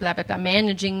and blah blah blah,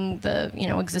 managing the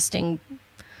existing.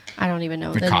 I don't even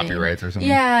know The name. copyrights or something.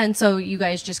 Yeah, and so you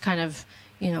guys just kind of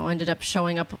ended up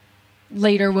showing up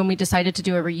later when we decided to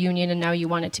do a reunion, and now you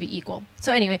want it to be equal.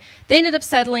 So anyway, they ended up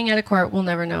settling at a court. We'll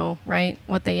never know, right,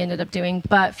 what they ended up doing.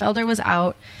 But Felder was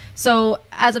out. So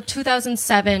as of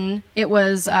 2007, it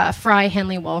was Fry,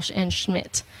 Henley, Walsh, and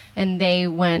Schmidt. And they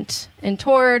went and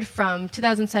toured from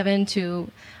 2007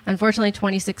 to, unfortunately,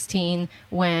 2016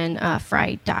 when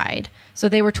Fry died. So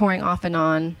they were touring off and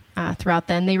on throughout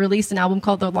then. They released an album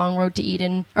called The Long Road to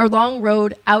Eden, or Long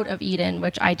Road Out of Eden,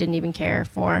 which I didn't even care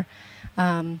for.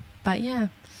 But yeah,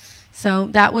 so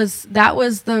that was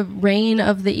the reign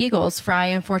of the Eagles. Fry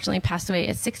unfortunately passed away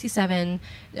at 67,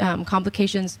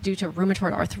 complications due to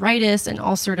rheumatoid arthritis and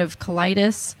ulcerative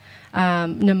colitis,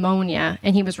 pneumonia,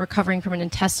 and he was recovering from an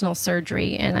intestinal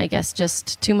surgery. And I guess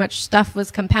just too much stuff was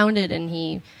compounded, and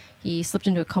he slipped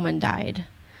into a coma and died.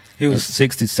 He was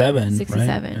 67.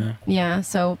 67. Right? Yeah.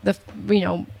 So the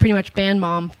pretty much band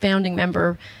mom, founding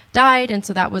member, died, and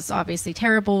so that was obviously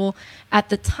terrible. At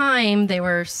the time, they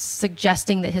were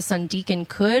suggesting that his son Deacon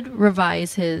could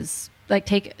revise his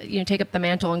take up the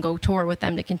mantle and go tour with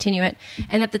them to continue it.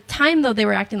 And at the time, though, they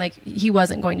were acting like he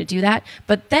wasn't going to do that.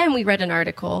 But then we read an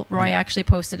article. Roy actually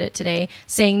posted it today,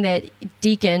 saying that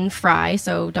Deacon Fry,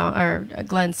 so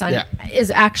Glenn's son,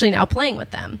 is actually now playing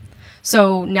with them.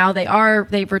 So now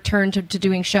they've returned to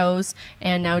doing shows,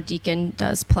 and now Deacon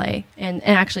does play and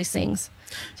actually sings.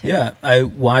 Yeah, I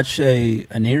watched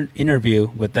an interview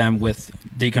with them with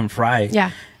Deacon Fry.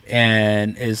 Yeah.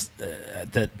 And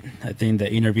I think the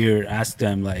interviewer asked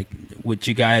them, like, would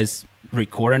you guys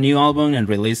record a new album and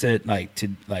release it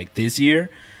this year?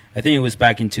 I think it was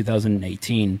back in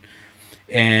 2018.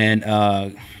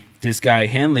 And this guy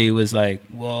Henley was like,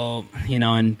 well,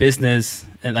 in business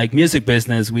and music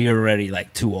business, we are already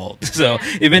too old. So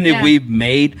even if we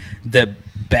made the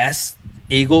best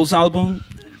Eagles album,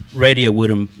 radio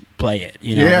wouldn't play it.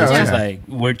 It's just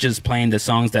we're just playing the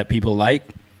songs that people like,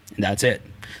 and that's it.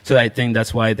 So I think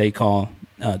that's why they call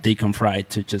Deacon Fry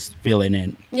to just fill it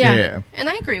in. Yeah. And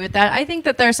I agree with that. I think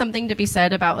that there's something to be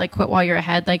said about quit while you're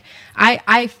ahead.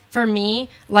 I for me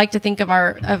like to think of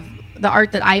the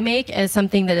art that I make as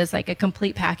something that is a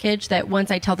complete package, that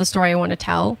once I tell the story I want to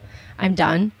tell, I'm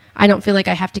done. I don't feel like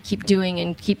I have to keep doing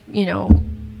and keep,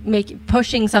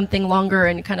 pushing something longer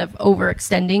and kind of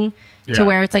overextending to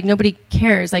where it's nobody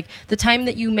cares. The time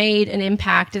that you made an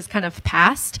impact is kind of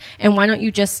past, and why don't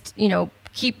you just,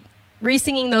 keep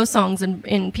re-singing those songs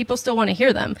and people still want to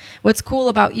hear them. What's cool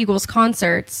about Eagles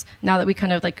concerts, now that we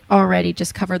kind of already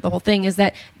just covered the whole thing, is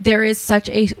that there is such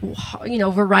a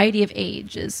variety of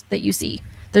ages that you see.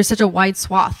 There's such a wide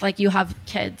swath. You have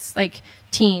kids,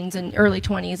 teens and early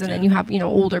 20s, and then you have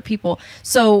older people.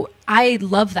 So I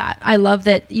love that. I love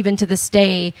that even to this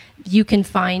day you can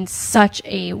find such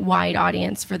a wide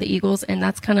audience for the Eagles, and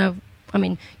that's kind of,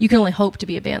 you can only hope to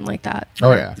be a band like that.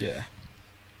 Oh yeah.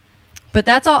 But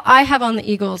that's all I have on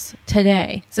the Eagles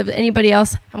today. So if anybody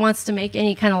else wants to make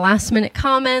any kind of last minute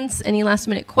comments, any last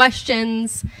minute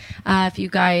questions, if you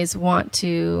guys want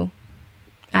to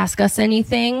ask us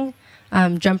anything,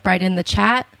 jump right in the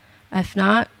chat. If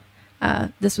not,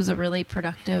 this was a really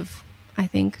productive, I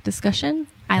think, discussion.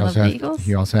 I love the Eagles.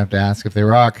 You also have to ask if they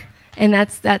rock. And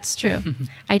that's true.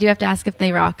 I do have to ask if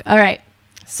they rock. All right.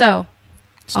 So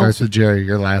starts with Jerry.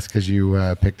 You're last because you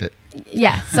picked it.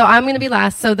 Yeah, so I'm going to be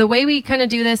last. So the way we kind of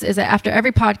do this is that after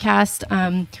every podcast,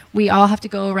 we all have to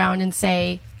go around and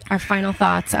say our final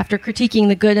thoughts after critiquing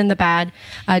the good and the bad.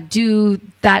 Does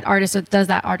that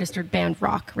artist or band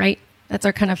rock, right? That's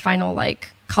our kind of final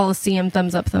Coliseum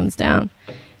thumbs up, thumbs down.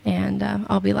 And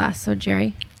I'll be last. So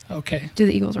Jerry. Okay. Do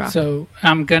the Eagles rock? So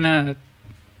I'm going to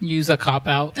use a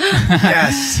cop-out.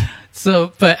 Yes.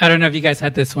 But I don't know if you guys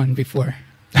had this one before.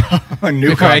 A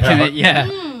new cop-out.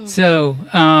 Yeah. So,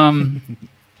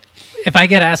 if I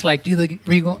get asked, do the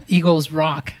Eagles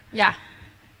rock? Yeah.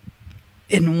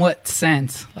 In what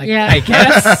sense? I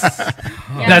guess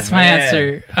that's my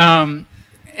answer.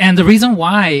 And the reason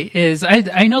why is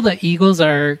I know the Eagles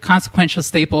are a consequential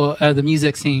staple of the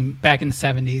music scene back in the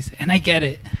 70s, and I get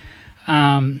it.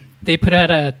 They put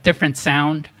out a different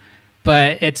sound,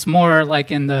 but it's more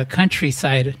in the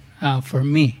countryside for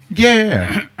me.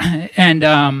 Yeah.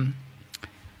 And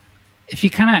if you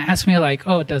kind of ask me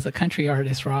does a country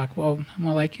artist rock? Well,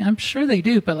 I'm sure they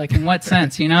do, but in what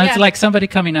sense? It's like somebody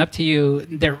coming up to you,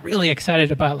 they're really excited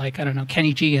about I don't know,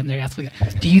 Kenny G, and they're asking,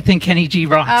 do you think Kenny G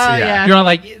rocks? Oh, yeah.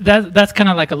 That's kind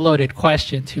of a loaded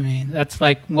question to me. That's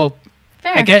well,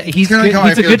 fair. I get he's kind of good, how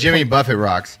he's I a feel good Jimmy Buffett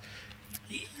rocks.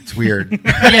 It's weird.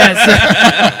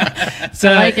 Yeah.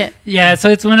 So I like it. Yeah, so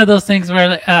it's one of those things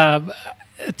where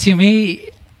to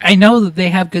me, I know that they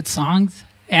have good songs.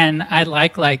 And I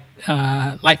like Life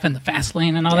in the Fast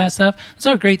Lane and all that stuff. Those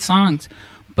are great songs.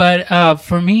 But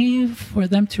for me, for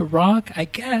them to rock, I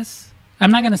guess,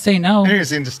 I'm not going to say no. I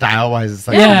think it's style-wise, it's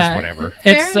just whatever.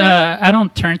 It's I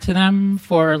don't turn to them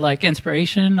for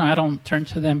inspiration. I don't turn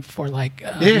to them for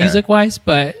music-wise.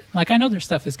 But I know their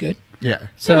stuff is good. Yeah.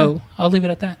 So I'll leave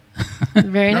it at that.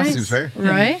 Very nice. Seems fair.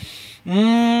 Right?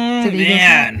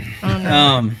 Man. Oh,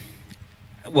 no.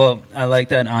 Well, I like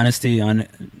that honesty on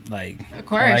of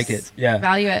course. I like it. Yeah.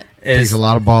 Value it. It takes a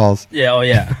lot of balls. Yeah. Oh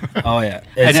yeah. Oh yeah.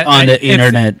 It's on the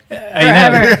internet.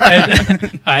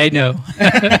 I know.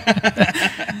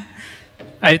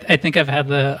 I think I've had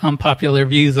the unpopular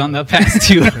views on the past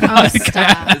two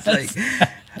podcasts.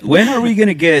 It's when are we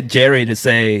gonna get Jerry to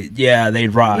say, yeah, they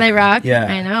rock? They rock. Yeah.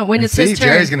 I know. When it's his turn.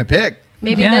 Jerry's gonna pick.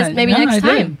 Maybe maybe no, next I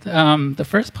time. did. The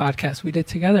first podcast we did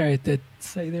together, I did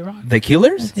say they rock. The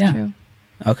Killers? That's Yeah. true.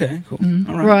 Okay, cool.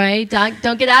 All right. Roy,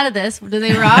 don't get out of this. Do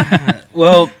they rock?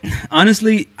 Well,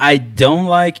 honestly, I don't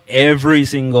like every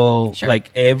single Sure.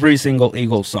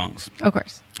 Eagles songs. Of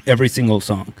course. Every single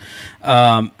song.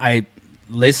 I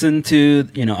listen to,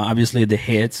 obviously the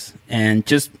hits, and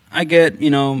just I get,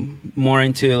 more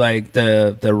into like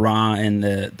the raw and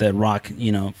the rock,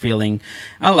 feeling.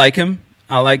 I like him.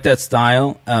 I like that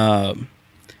style.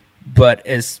 But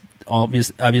it's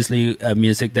obviously a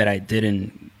music that I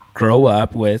didn't grow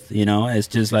up with. It's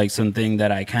just like something that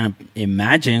I kind of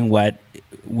imagine what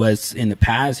was in the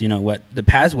past, what the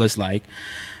past was like.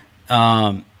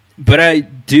 But I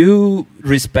do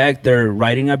respect their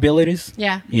writing abilities.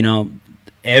 Yeah.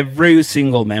 Every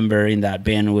single member in that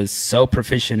band was so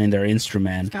proficient in their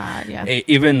instrument. God, yeah.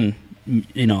 Even,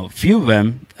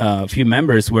 few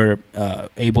members were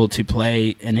able to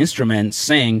play an instrument,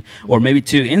 sing, or maybe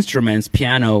two instruments,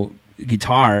 piano,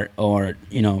 guitar, or,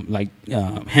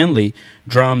 Henley,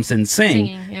 drums and sing.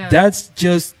 Singing, yeah. That's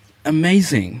just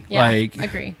amazing. Yeah, Like,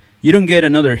 agree. you don't get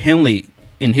another Henley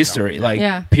in history,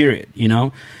 Yeah. period,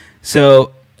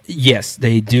 So, yes,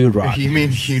 they do rock. You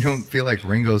mean you don't feel like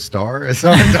Ringo Starr or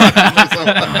something?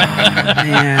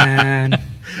 Man.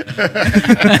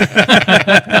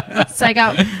 So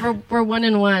we're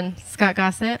 1-1. Scott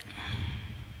Gossett.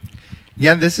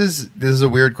 Yeah, this is a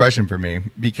weird question for me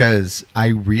because I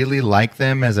really like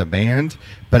them as a band,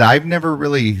 but I've never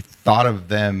really thought of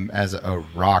them as a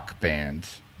rock band.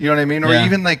 You know what I mean? Or Yeah.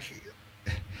 even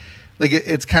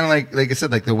it's kind of like I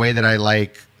said, like the way that I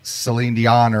like Celine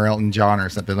Dion or Elton John or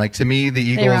something. Like to me, the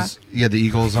Eagles, the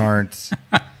Eagles aren't.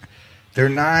 They're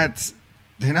not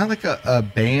like a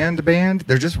band.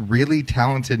 They're just really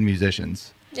talented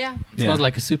musicians. Yeah. It's more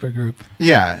like a super group.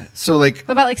 Yeah. So like,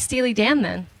 What about like Steely Dan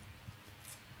then?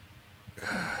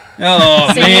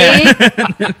 Oh, See? man.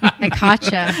 I caught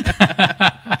you.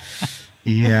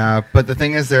 yeah, but the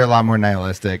thing is, they're a lot more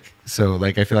nihilistic. So,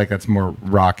 like, I feel like that's more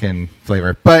rock in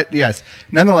flavor. But yes,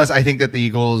 nonetheless, I think that the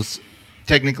Eagles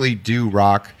technically do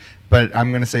rock, but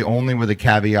I'm gonna say only with a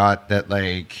caveat that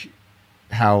like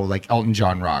how like Elton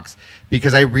John rocks,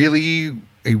 because I really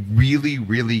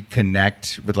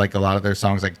connect with like a lot of their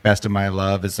songs. Like Best of My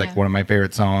Love is like one of my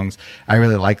favorite songs. I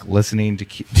really like listening to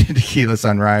Tequila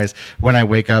Sunrise when I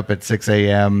wake up at 6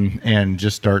 a.m. and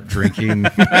just start drinking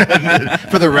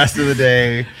for the rest of the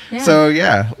day. Yeah. So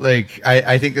yeah, like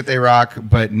I think that they rock,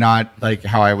 but not like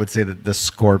how I would say that the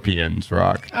Scorpions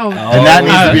rock. Oh, And that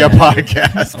needs to be a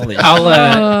podcast. Holy I'll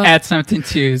add something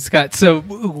to Scott. So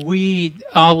we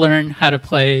all learned how to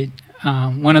play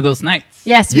One of Those Nights.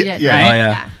 yes, we Yeah, did. yeah. Right? Oh,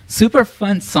 yeah. Super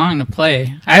fun song to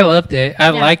play. I loved it. I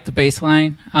liked the bass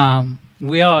line.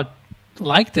 We all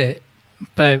liked it,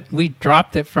 but we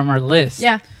dropped it from our list.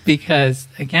 Yeah. Because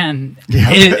again, Yeah.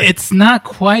 it's not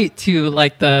quite to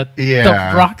like the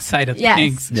rock side of Yes,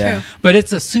 things. Yeah. true. But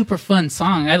it's a super fun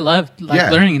song. I loved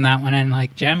learning that one and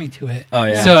like jamming to it. Oh,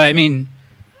 yeah. So I mean,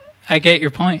 I get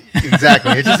your point.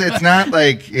 Exactly. It's not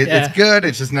like Yeah. it's good.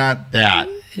 It's just not that.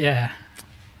 Yeah.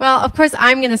 Well, of course,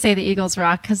 I'm going to say the Eagles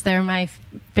rock because they're my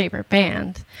favorite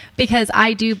band. Because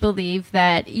I do believe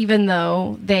that even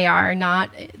though they are not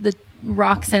the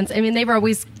rock sense, I mean, they were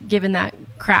always given that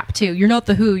crap too. You're not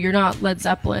the Who, you're not Led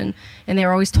Zeppelin, and they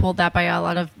were always told that by a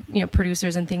lot of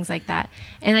producers and things like that.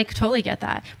 And I totally get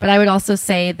that. But I would also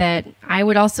say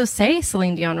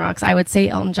Celine Dion rocks. I would say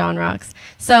Elton John rocks.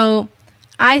 So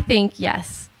I think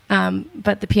yes,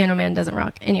 but the Piano Man doesn't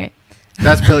rock anyway.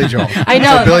 That's Billy Joel. I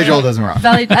know. So Billy Joel doesn't rock.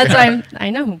 That's why I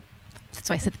know. That's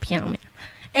why I said the Piano Man.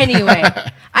 Anyway,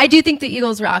 I do think the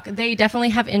Eagles rock. They definitely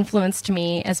have influenced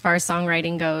me as far as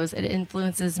songwriting goes. It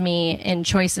influences me in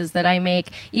choices that I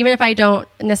make, even if I don't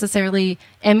necessarily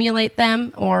emulate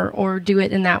them or do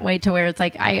it in that way to where it's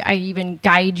like I even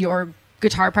guide your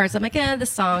guitar parts. I'm like,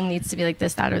 this song needs to be like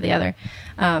this, that, or the other.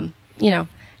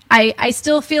 I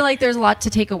still feel like there's a lot to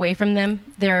take away from them.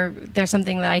 They're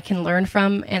something that I can learn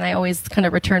from, and I always kind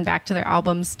of return back to their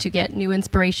albums to get new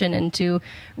inspiration and to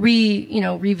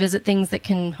revisit things that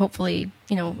can hopefully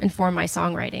inform my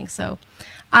songwriting. So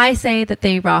I say that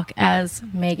they rock as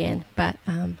Megan. But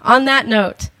on that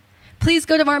note, please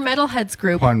go to our Metalheads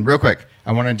group. Hold on, real quick.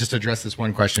 I want to just address this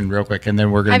one question real quick, and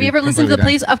then we're going to. Have you ever listened to the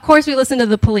Police? Of course, we listen to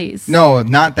the Police. No,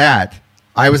 not that.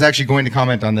 I was actually going to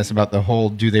comment on this about the whole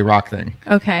 "do they rock" thing.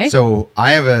 Okay. So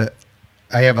I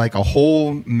have like a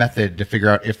whole method to figure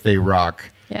out if they rock.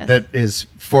 Yes. That is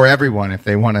for everyone if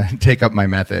they want to take up my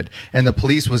method. And the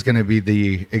Police was going to be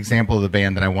the example of the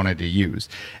band that I wanted to use.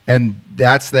 And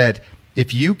that's that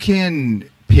if you can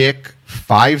pick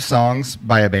 5 songs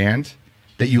by a band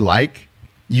that you like,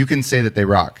 you can say that they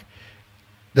rock.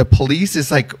 The Police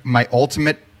is like my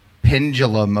ultimate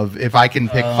pendulum of if I can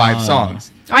pick 5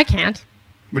 songs. I can't.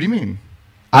 What do you mean?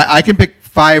 I can pick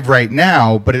 5 right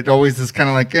now, but it always is kind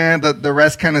of like, the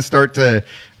rest kind of start to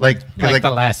like the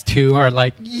last 2 are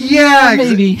like, yeah,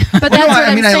 maybe. But that's what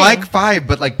I mean, I'm I saying. like 5,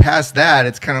 but like past that,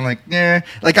 it's kind of like,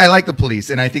 like I like the Police,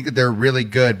 and I think that they're really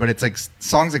good, but it's like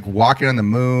songs like Walking on the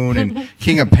Moon and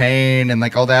King of Pain and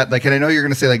like all that. Like, and I know you're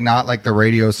going to say like not like the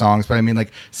radio songs, but I mean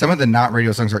like some of the not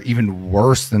radio songs are even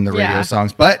worse than the radio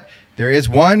songs. But there is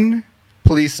one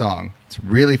Police song. It's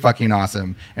really fucking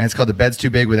awesome. And it's called The Bed's Too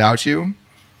Big Without You.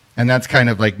 And that's kind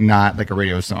of like not like a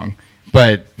radio song.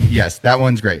 But yes, that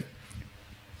one's great.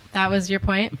 That was your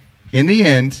point? In the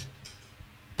end,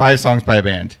 5 songs by a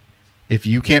band. If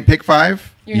you can't pick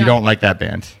 5, you don't like that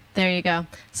band. There you go.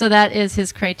 So that is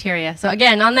his criteria. So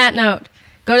again, on that note,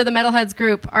 go to the Metalheads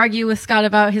group, argue with Scott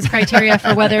about his criteria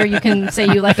for whether you can say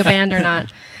you like a band or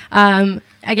not.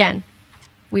 Again,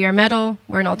 we are metal.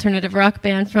 We're an alternative rock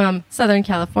band from Southern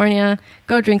California.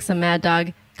 Go drink some Mad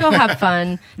Dog. Go have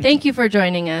fun. Thank you for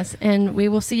joining us, and we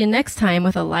will see you next time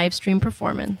with a live stream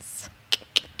performance.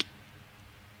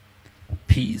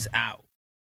 Peace out.